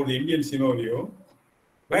scenario, about the Indian scenario,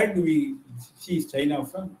 where do we see China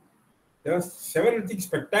from? There are several things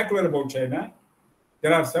spectacular about China.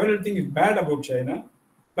 There are several things bad about China.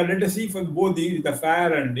 But let us see from both the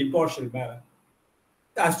fair and impartial manner.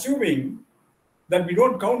 Assuming that we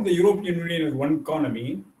don't count the European Union as one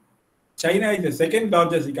economy, China is the second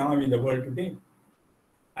largest economy in the world today.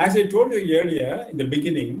 As I told you earlier in the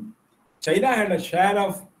beginning, China had a share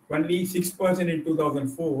of only 6% in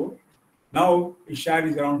 2004. Now its share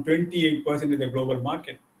is around 28% in the global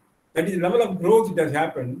market. That is the level of growth that has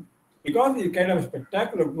happened. Because of this kind of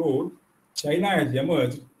spectacular growth, China has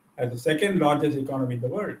emerged as the second largest economy in the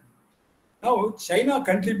world. Now, China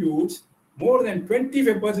contributes more than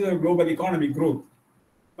 25% of global economy growth.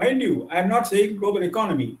 Mind you, I am not saying global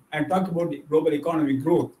economy. I am talking about the global economy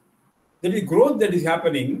growth. There is growth that is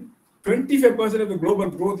happening. 25% of the global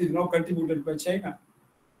growth is now contributed by China.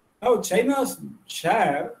 Now, China's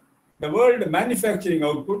share, the world manufacturing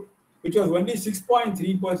output, which was only 6.3%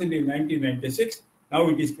 in 1996, now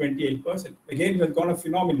it is 28%. Again, it has gone up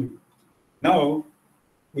phenomenally. Now,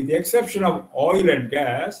 with the exception of oil and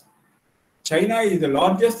gas, China is the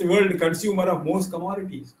largest world consumer of most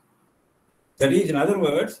commodities. That is, in other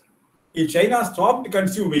words, if China stopped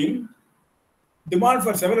consuming, demand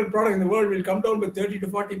for several products in the world will come down by 30 to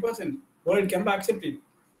 40%. World cannot accept it.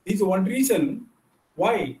 This is one reason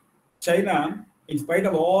why China, in spite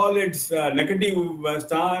of all its negative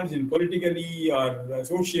stance in politically or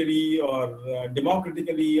socially or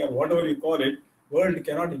democratically or whatever you call it, world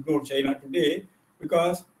cannot ignore China today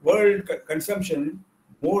because world consumption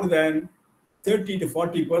more than 30 to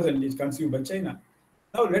 40% is consumed by China.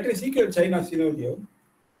 Now let us see China's scenario.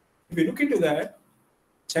 If you look into that,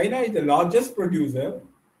 China is the largest producer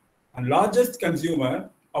and largest consumer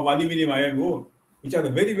of aluminum iron ore, which are the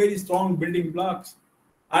very, very strong building blocks.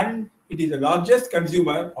 And it is the largest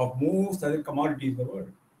consumer of most other commodities in the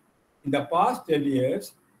world. In the past 10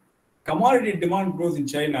 years, commodity demand growth in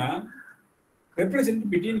China represents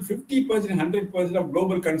between 50% and 100% of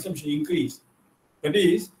global consumption increase. That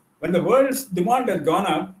is, when the world's demand has gone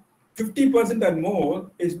up, 50% or more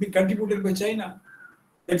is being contributed by China.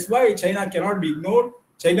 That's why China cannot be ignored.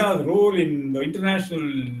 China's role in the international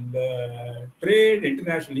trade,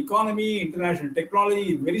 international economy, international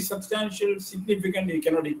technology is very substantial, significant. You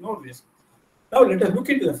cannot ignore this. Now let us look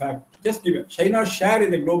into the fact. Just give it. China's share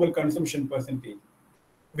in the global consumption percentage.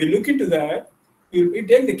 We look into that. We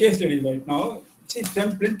take the case study right now. See,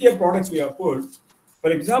 plenty of products we have put.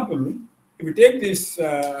 For example, if we take this,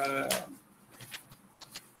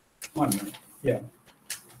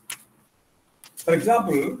 For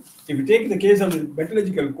example, if you take the case of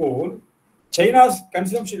metallurgical coal, China's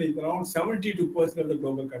consumption is around 72% of the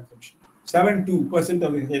global consumption. 72%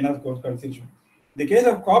 of the China's coal consumption. In the case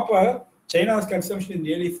of copper, China's consumption is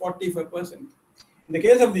nearly 45%. In the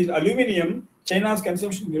case of this aluminium, China's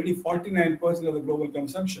consumption is nearly 49% of the global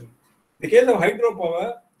consumption. In the case of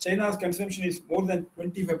hydropower, China's consumption is more than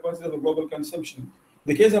 25% of the global consumption.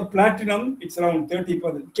 In the case of platinum, it's around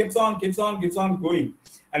 30%. Keeps on going.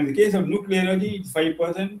 And in the case of nuclear energy, it's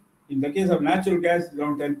 5%. In the case of natural gas, it's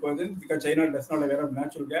around 10% because China does not aware of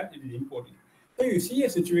natural gas, it is importing. So you see a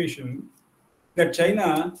situation that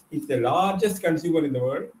China is the largest consumer in the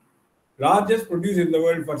world, largest producer in the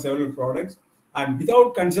world for several products, and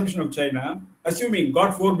without consumption of China, assuming,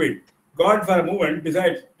 God forbid, God for a moment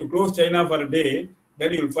decides to close China for a day,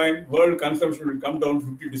 then you will find world consumption will come down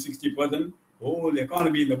 50 to 60%. Whole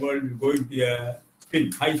economy in the world will go into a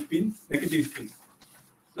spin, high spin, negative spin.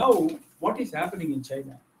 Now, what is happening in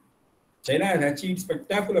China? China has achieved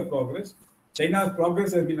spectacular progress. China's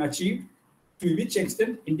progress has been achieved to which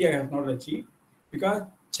extent India has not achieved, because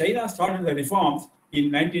China started the reforms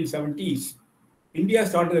in 1970s. India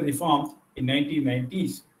started the reforms in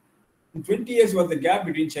 1990s. In 20 years was the gap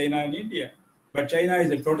between China and India. But China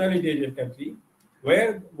is a totalitarian country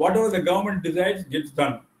where whatever the government decides gets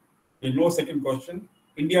done. There's no second question.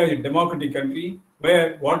 India is a democratic country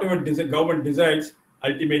where whatever the government decides,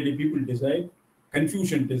 ultimately people decide,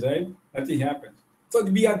 Confucian decide, nothing happens. So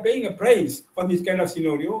we are paying a price for this kind of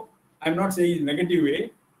scenario. I'm not saying in a negative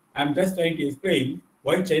way. I'm just trying to explain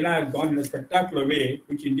why China has gone in a spectacular way,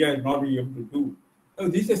 which India has not been able to do. So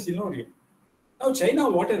this is a scenario. Now, China,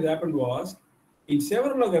 what has happened was, in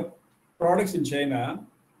several of the products in China,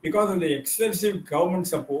 because of the excessive government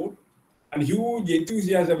support and huge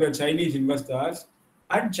enthusiasm of the Chinese investors,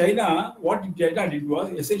 and China, what China did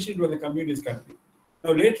was, essentially it was a communist country.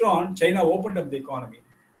 Now, later on, China opened up the economy.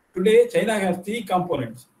 Today, China has three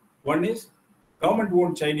components. One is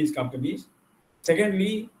government-owned Chinese companies.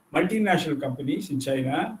 Secondly, multinational companies in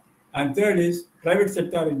China. And third is private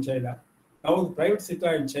sector in China. Now, the private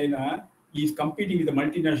sector in China is competing with the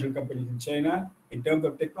multinational companies in China in terms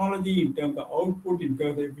of technology, in terms of output, in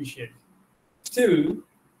terms of efficiency. Still,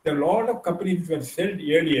 there are a lot of companies which were sold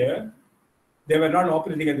earlier. They were not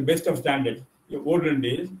operating at the best of standards. In the olden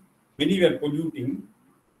days, many were polluting.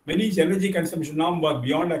 Many energy consumption norm was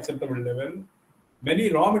beyond acceptable level. Many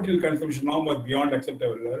raw material consumption norm was beyond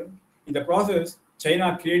acceptable level. In the process,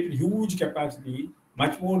 China created huge capacity,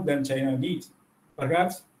 much more than China needs.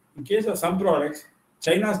 Perhaps, in case of some products,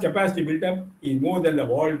 China's capacity built up is more than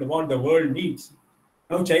what the world needs.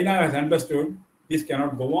 Now China has understood this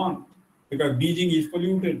cannot go on because Beijing is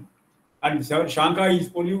polluted and Shanghai is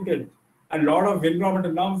polluted and a lot of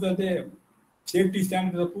environmental norms are there. Safety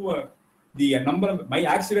standards are poor. The number of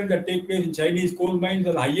accidents that take place in Chinese coal mines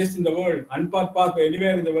are the highest in the world, unsurpassed by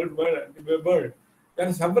anywhere in the world. there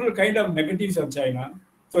are several kind of negatives of China.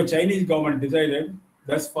 So Chinese government decided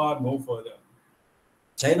thus far no further.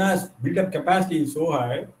 China's built-up capacity is so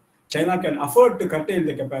high, China can afford to curtail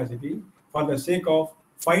the capacity for the sake of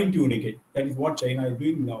fine-tuning it. That is what China is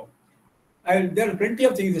doing now. There are plenty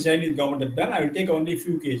of things the Chinese government has done. I will take only a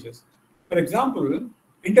few cases. For example,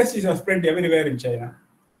 industries are spread everywhere in China.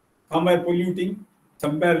 Some are polluting,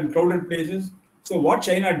 some are in crowded places. So what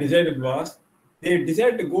China decided was, they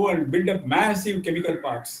decided to go and build up massive chemical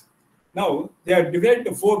parks. Now, they are divided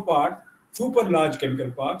to 4 parts: super large chemical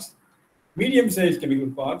parks, medium-sized chemical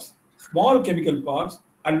parks, small chemical parks,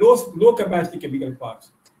 and low capacity chemical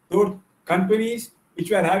parks. Those companies which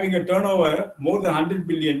were having a turnover more than 100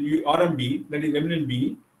 billion RMB, that is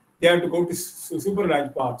RMB, they have to go to super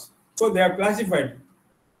large parks. So they are classified.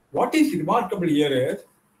 What is remarkable here is,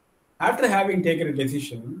 after having taken a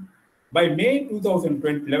decision, by May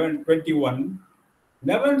 2021,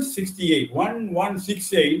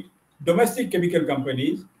 1168 domestic chemical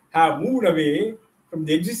companies have moved away from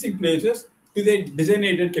the existing places to the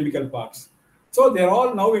designated chemical parks. So they're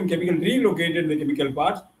all now relocated in the chemical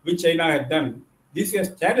parks, which China had done. This has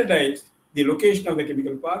standardized the location of the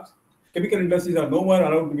chemical parks. Chemical industries are no more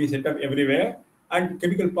allowed to be set up everywhere, and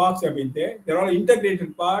chemical parks have been there. They're all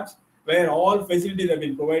integrated parks where all facilities have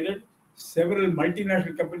been provided. Several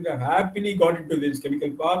multinational companies have happily got into this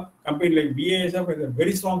chemical park. Companies like BASF has a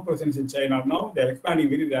very strong presence in China now. They're expanding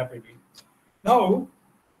very rapidly. Now,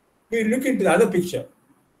 we look into the other picture.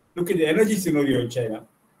 Look at the energy scenario in China.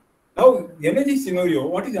 Now, the energy scenario,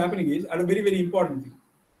 what is happening is, a very, very important thing.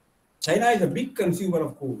 China is a big consumer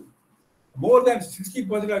of coal. More than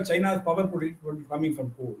 60% of China's power production is coming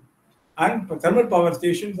from coal. And thermal power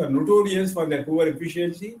stations are notorious for their poor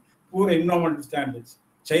efficiency, poor environmental standards.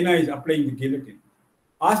 China is applying the guillotine,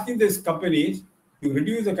 asking these companies to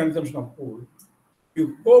reduce the consumption of coal.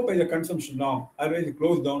 You go by the consumption norm, otherwise you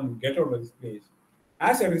close down and get out of this place.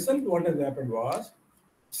 As a result, what has happened was,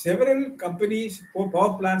 several companies,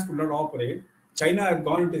 power plants could not operate. China has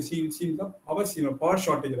gone into seeing the power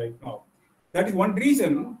shortage right now. That is one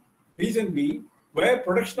reason B, where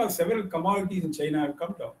production of several commodities in China have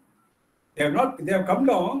come down. They have come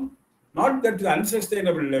down, not that to the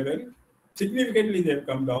unsustainable level. Significantly, they have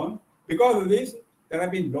come down. Because of this, there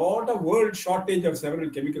have been a lot of world shortage of several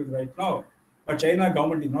chemicals right now. But China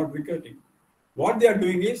government is not recruiting. What they are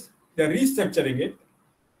doing is, they are restructuring it.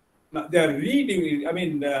 They are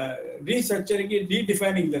restructuring it,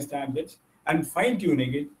 redefining the standards, and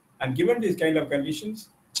fine-tuning it. And given these kind of conditions,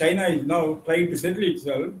 China is now trying to settle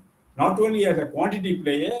itself, not only as a quantity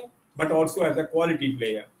player, but also as a quality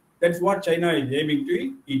player. That's what China is aiming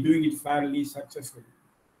to, is doing it fairly successfully.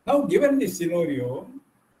 Now, given this scenario,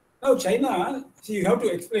 now China, see, you have to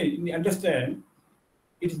explain, understand,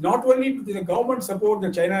 it is not only the government support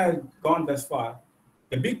that China has gone thus far.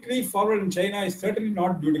 The big leap forward in China is certainly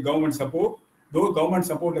not due to government support, though government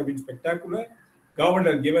support has been spectacular. Government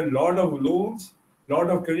has given a lot of loans, a lot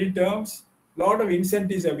of credit terms, a lot of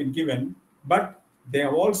incentives have been given, but they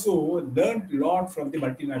have also learned a lot from the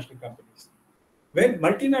multinational companies. When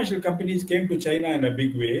multinational companies came to China in a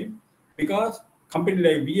big way, because companies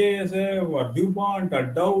like BASF or DuPont or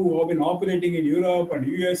Dow, who have been operating in Europe and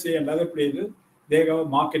USA and other places, they have a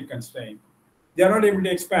market constraint. They are not able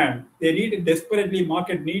to expand. They need desperately,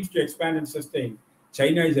 market needs to expand and sustain.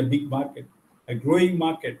 China is a big market, a growing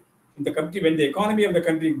market. In the country, when the economy of the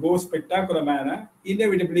country goes spectacular manner,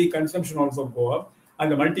 inevitably consumption also go up,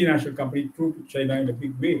 and the multinational company through to China in a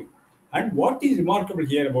big way. And what is remarkable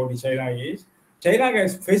here about China is, China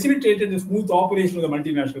has facilitated the smooth operation of the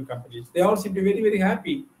multinational companies. They all seem to be very, very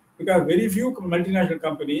happy, because very few multinational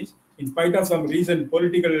companies, in spite of some recent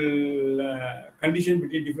political condition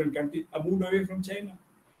between different countries, are moved away from China.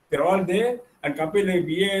 They're all there, and companies like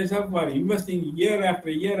BASF are investing year after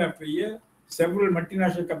year after year. Several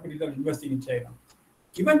multinational companies are investing in China.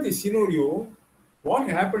 Given this scenario, what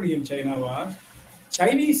happened in China was,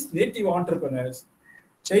 Chinese native entrepreneurs,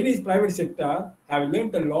 Chinese private sector have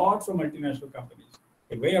learned a lot from multinational companies.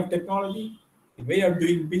 A way of technology, a way of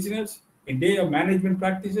doing business, a way of management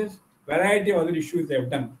practices, variety of other issues they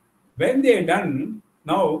have done. When they are done,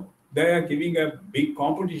 now they are giving a big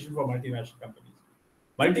competition for multinational companies.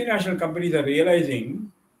 Multinational companies are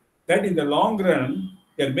realizing that in the long run,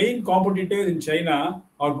 their main competitors in China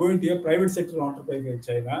are going to be a private sector entrepreneurs in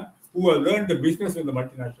China who have learned the business from the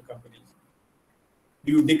multinational companies.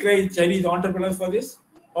 Do you decry Chinese entrepreneurs for this,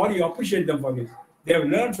 or you appreciate them for this? They have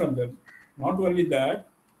learned from them. Not only that,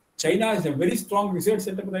 China is a very strong research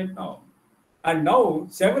setup right now. And now,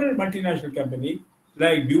 several multinational companies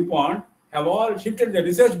like DuPont have all shifted their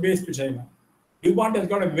research base to China. DuPont has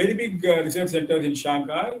got a very big research center in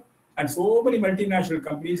Shanghai, And so many multinational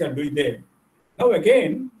companies are doing there. Now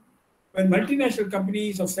again, when multinational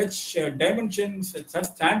companies of such dimensions, such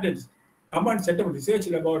standards, come and set up research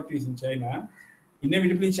laboratories in China,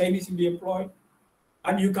 inevitably Chinese will be employed.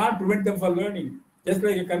 And you can't prevent them from learning, just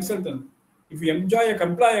like a consultant. If you employ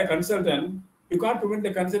a consultant, you can't prevent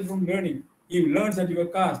the consultant from learning. He learns at your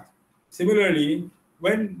cost. Similarly,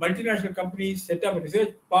 when multinational companies set up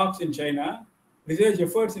research parks in China, research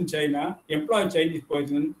efforts in China, employ Chinese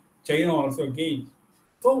person, China also gains.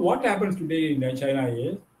 So what happens today in China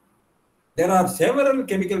is there are several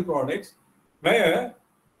chemical products where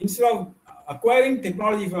instead of acquiring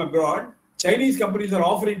technology from abroad, Chinese companies are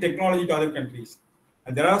offering technology to other countries.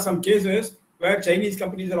 And there are some cases where Chinese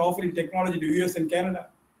companies are offering technology to US and Canada.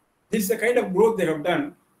 This is the kind of growth they have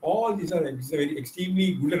done. All these are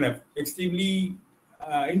extremely good enough, extremely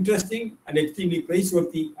interesting and extremely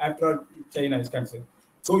praiseworthy after China is concerned.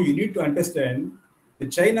 So you need to understand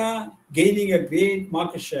that China gaining a great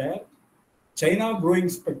market share, China growing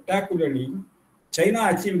spectacularly, China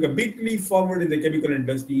achieving a big leap forward in the chemical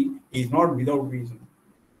industry is not without reason.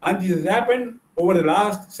 And this has happened over the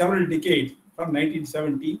last several decades from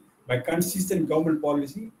 1970 by consistent government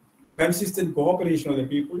policy, consistent cooperation of the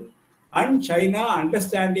people, and China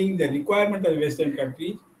understanding the requirement of the Western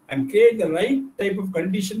countries and create the right type of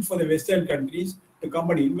conditions for the Western countries to come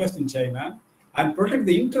and invest in China and protect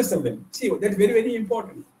the interests of them. See, that's very, very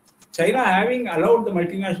important. China having allowed the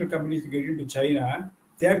multinational companies to get into China,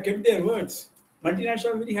 they have kept their words.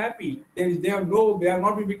 Multinational are very happy. They have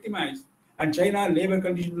not been victimized. And China labor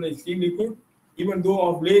conditions are extremely good, even though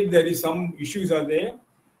of late there is some issues are there.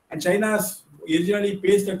 And China's originally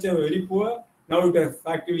pay structure was very poor. Now it has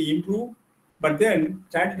actually improved. But then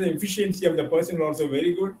the efficiency of the person is also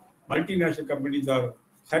very good. Multinational companies are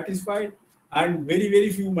satisfied. And very,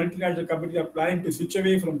 very few multinational companies are planning to switch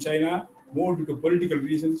away from China more due to political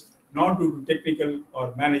reasons, not due to technical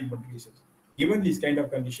or management reasons. Given these kind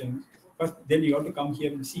of conditions, first, then you have to come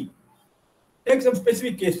here and see. Take some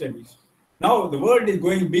specific case studies. Now, the world is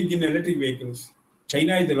going big in electric vehicles.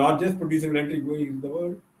 China is the largest producer of electric vehicles in the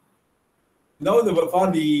world. Now,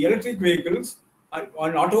 for the electric vehicles,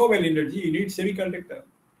 on automobile industry, you need semiconductor.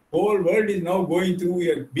 Whole world is now going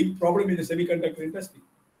through a big problem in the semiconductor industry.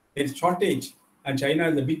 There is shortage, and China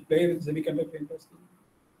is a big player in the semiconductor industry.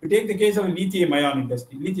 We take the case of lithium-ion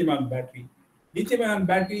industry, lithium-ion battery. Lithium-ion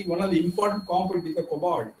battery, one of the important components is the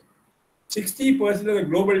cobalt. 60% of the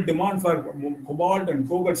global demand for cobalt and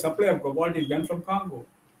cobalt supply of cobalt is done from Congo.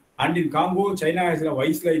 And in Congo, China has a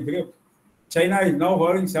vice-like grip. China is now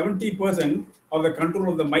holding 70% of the control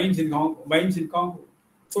of the mines in Congo.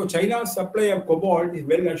 So China's supply of cobalt is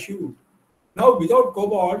well assured. Now, without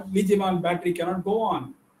cobalt, lithium-ion battery cannot go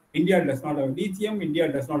on. India does not have lithium,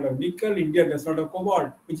 India does not have nickel, India does not have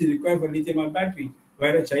cobalt, which is required for lithium-ion battery,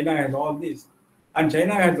 whereas China has all this. And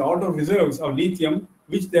China has a lot of reserves of lithium,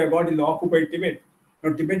 which they have got in the occupied Tibet.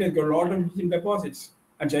 Now, Tibet has got a lot of lithium deposits.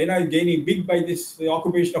 And China is gaining big by this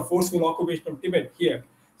forceful occupation of Tibet here.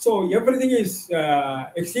 So everything is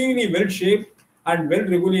extremely well-shaped and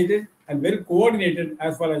well-regulated and well-coordinated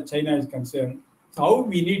as far as China is concerned. So how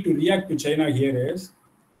we need to react to China here is,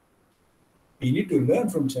 we need to learn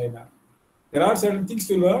from China. There are certain things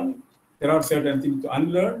to learn. There are certain things to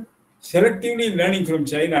unlearn. Selectively learning from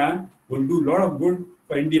China will do a lot of good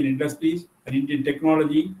for Indian industries and Indian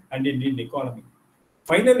technology and Indian economy.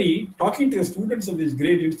 Finally, talking to the students of this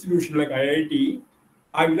great institution like IIT,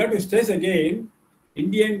 I would like to stress again,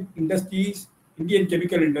 Indian industries, Indian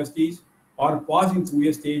chemical industries are passing through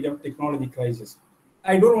a stage of technology crisis.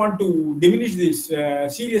 I don't want to diminish this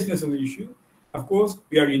seriousness of the issue. Of course,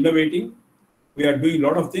 we are innovating. We are doing a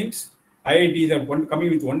lot of things. IITs are coming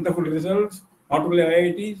with wonderful results. Not only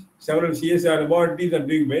IITs, several CSR laboratories are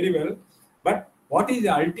doing very well. But what is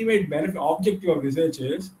the ultimate benefit, objective of research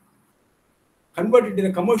is convert it to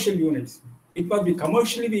the commercial units. It must be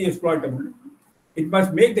commercially be exploitable. It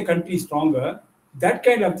must make the country stronger. That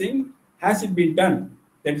kind of thing, has it been done?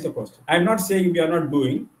 That is the question. I'm not saying we are not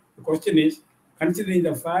doing. The question is, considering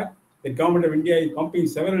the fact the government of India is pumping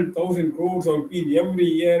several thousand crores of rupees every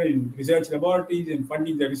year in research laboratories and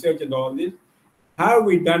funding the research and all this, have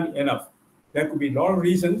we done enough? There could be a lot of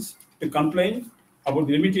reasons to complain about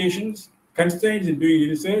the limitations, constraints in doing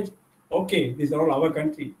research. Okay, these are all our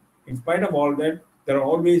country. In spite of all that, there are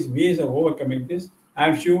always ways of overcoming this.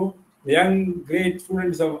 I'm sure the young, great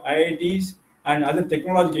students of IITs and other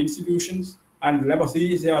technological institutions and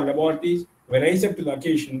CSR laboratories will rise up to the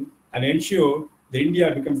occasion and ensure that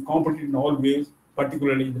India becomes competitive in all ways,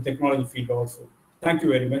 particularly in the technology field also. Thank you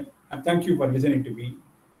very much, and thank you for listening to me.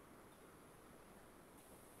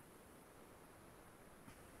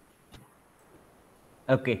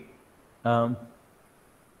 Okay, Um,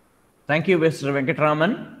 Thank you, Mr.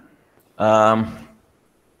 Venkataraman.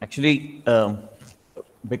 Actually,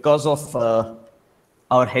 because of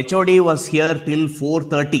our HOD was here till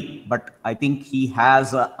 4:30, but I think he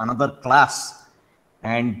has another class.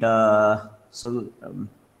 And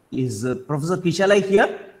is Professor Kishalai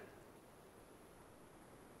here?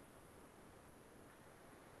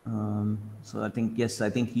 So I think, yes, I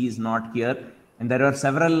think he is not here. And there are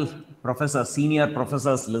several professors, senior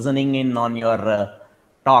professors listening in on your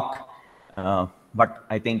talk. But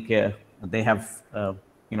I think they have,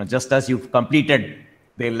 just as you've completed,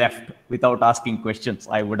 they left without asking questions.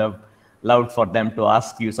 I would have loved for them to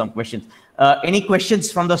ask you some questions. Any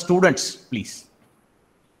questions from the students, please?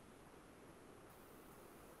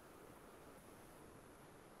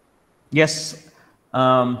 Yes.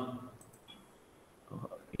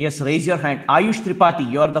 Yes, raise your hand. Ayush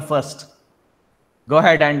Tripathi, you are the first. Go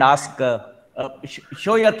ahead and ask.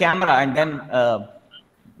 Show your camera and then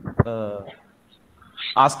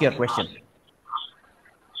ask your question.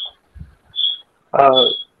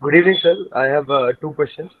 Good evening, sir. I have two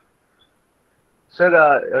questions.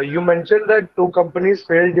 Sir, you mentioned that two companies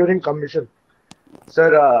failed during commission.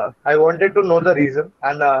 Sir, I wanted to know the reason.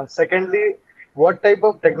 And secondly, what type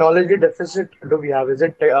of technology deficit do we have? Is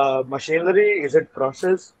it machinery? Is it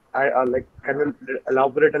process? Can you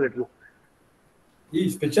elaborate a little? The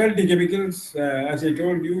specialty chemicals, as I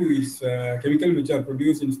told you, is chemicals which are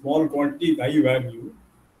produced in small quantity, high value,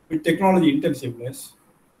 with technology intensiveness.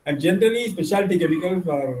 And generally, specialty chemicals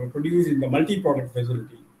are produced in the multi-product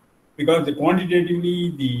facility because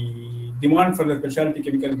quantitatively the demand for the specialty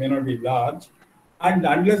chemical may not be large. And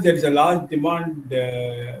unless there is a large demand,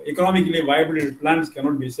 economically viable plants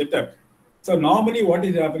cannot be set up. So normally what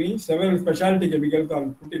is happening, several specialty chemicals are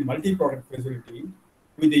put in multi-product facility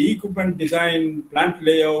with the equipment design, plant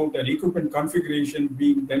layout, and equipment configuration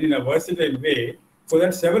being done in a versatile way so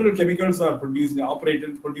that several chemicals are produced and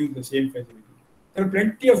operated, produced in the same facility. There are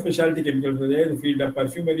plenty of specialty chemicals there in the field of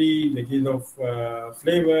perfumery, in the case of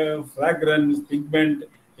flavor, fragrance, pigment,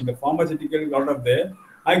 in the pharmaceutical, a lot of there.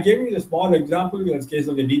 I gave you a small example in the case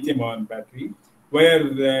of the lithium-ion battery,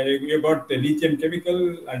 where you got the lithium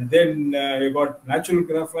chemical, and then you got natural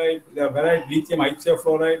graphite, the variety lithium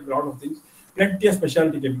hydrofluoride, a lot of things. Plenty of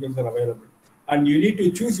specialty chemicals are available. And you need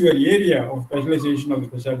to choose your area of specialization of the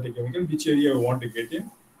specialty chemical, which area you want to get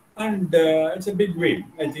in. And it's a big way.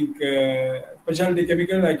 I think specialty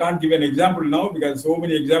chemical, I can't give an example now because so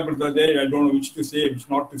many examples are there. I don't know which to say, which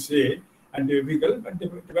not to say, and difficult. But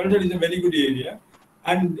development is a very good area.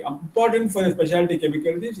 And important for the specialty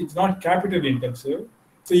chemical is it's not capital intensive.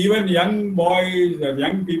 So even young boys or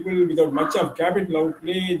young people without much of capital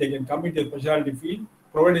outlay, they can come into the specialty field,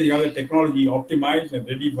 provided you have the technology optimized and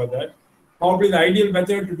ready for that. Probably the ideal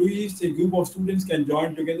method to do is a group of students can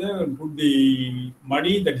join together and put the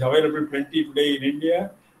money that is available plenty today in India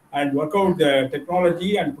and work out the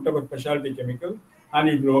technology and put up a specialty chemical, and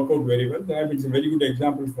it will work out very well. That is a very good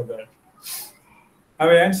example for that. Have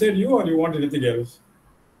I answered you, or you want anything else?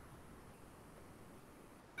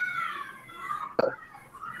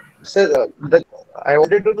 Sir, I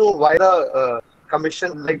wanted to know why the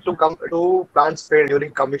commission, like to plants failed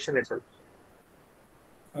during commission itself.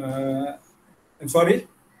 I'm sorry?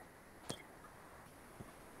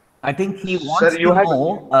 I think he wants to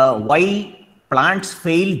know why plants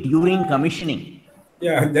fail during commissioning.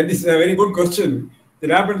 Yeah, that is a very good question.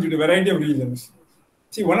 It happens due to a variety of reasons.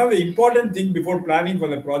 See, one of the important things before planning for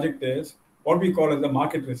the project is what we call as the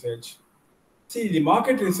market research. See, the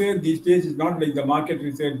market research these days is not like the market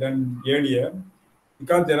research done earlier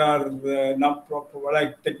because there are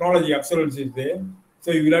like technology obsolescence is there.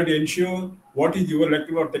 So you will have to ensure what is your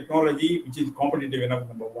electrical technology which is competitive enough,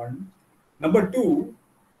 number one. Number two,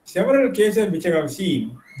 several cases which I have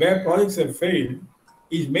seen where projects have failed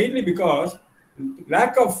is mainly because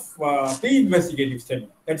lack of pre-investigative study.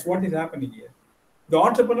 That's what is happening here. The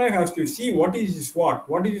entrepreneur has to see what is his SWOT,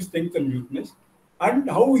 what is his strength and weakness, and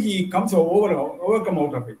how he comes overcome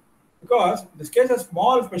out of it. Because in this case of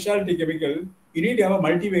small specialty chemical, you need to have a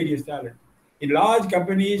multivarious talent. In large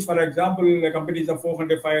companies, for example, the companies of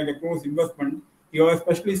 400, 500 crores investment, you have a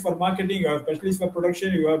specialist for marketing, you have a specialist for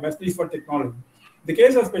production, you have a specialist for technology. The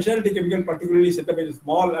case of specialty chemical, particularly set up at a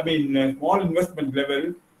small investment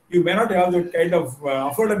level, you may not have the kind of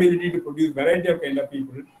affordability to produce variety of kind of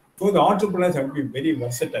people. So the entrepreneurs have to be very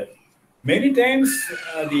versatile. Many times,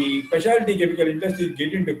 the specialty chemical industry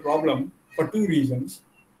get into problem for two reasons.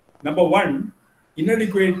 Number one,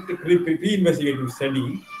 inadequate pre-investigative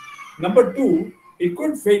study. Number two, it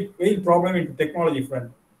could fail problem into technology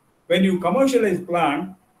front. When you commercialize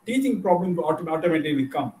plant, teaching problems automatically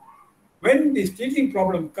come. When this teaching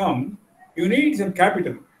problem come, you need some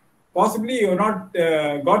capital. Possibly you're not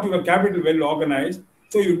got your capital well organized.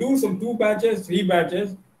 So you do some 2 batches, 3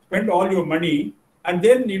 batches, spend all your money, and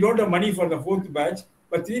then you don't have money for the 4th batch,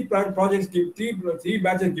 but projects give three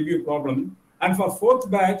batches give you a problem. And for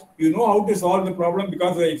 4th batch, you know how to solve the problem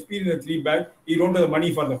because of the experience of 3 batch, you don't have the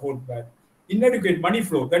money for the 4th batch. Inadequate money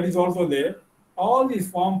flow, that is also there. All these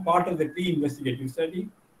form part of the pre-investigative study.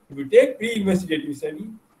 If you take pre-investigative study,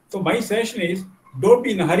 so my suggestion is, don't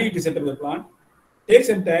be in a hurry to set up the plant. Take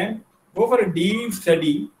some time, go for a deep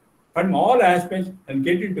study from all aspects and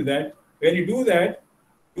get into that. When you do that,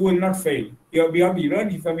 you will not fail. We have to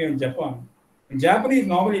learn from Japan. Japanese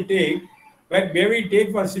normally take, like maybe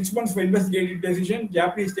take for 6 months for investigative decision,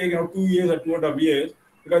 Japanese take 2 years or 2.5 years,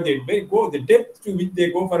 because the depth to which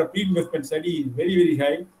they go for a pre-investment study is very, very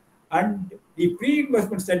high. And the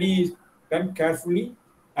pre-investment study is done carefully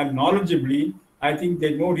and knowledgeably. I think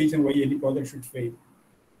there's no reason why any project should fail.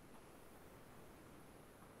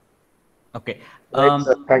 Okay. Right,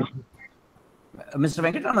 sir. Thank you. Mr.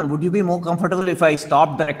 Venkataraman, would you be more comfortable if I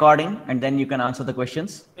stop the recording and then you can answer the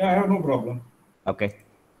questions? Yeah, I have no problem. Okay.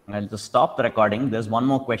 I'll just stop the recording. There's one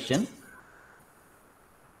more question.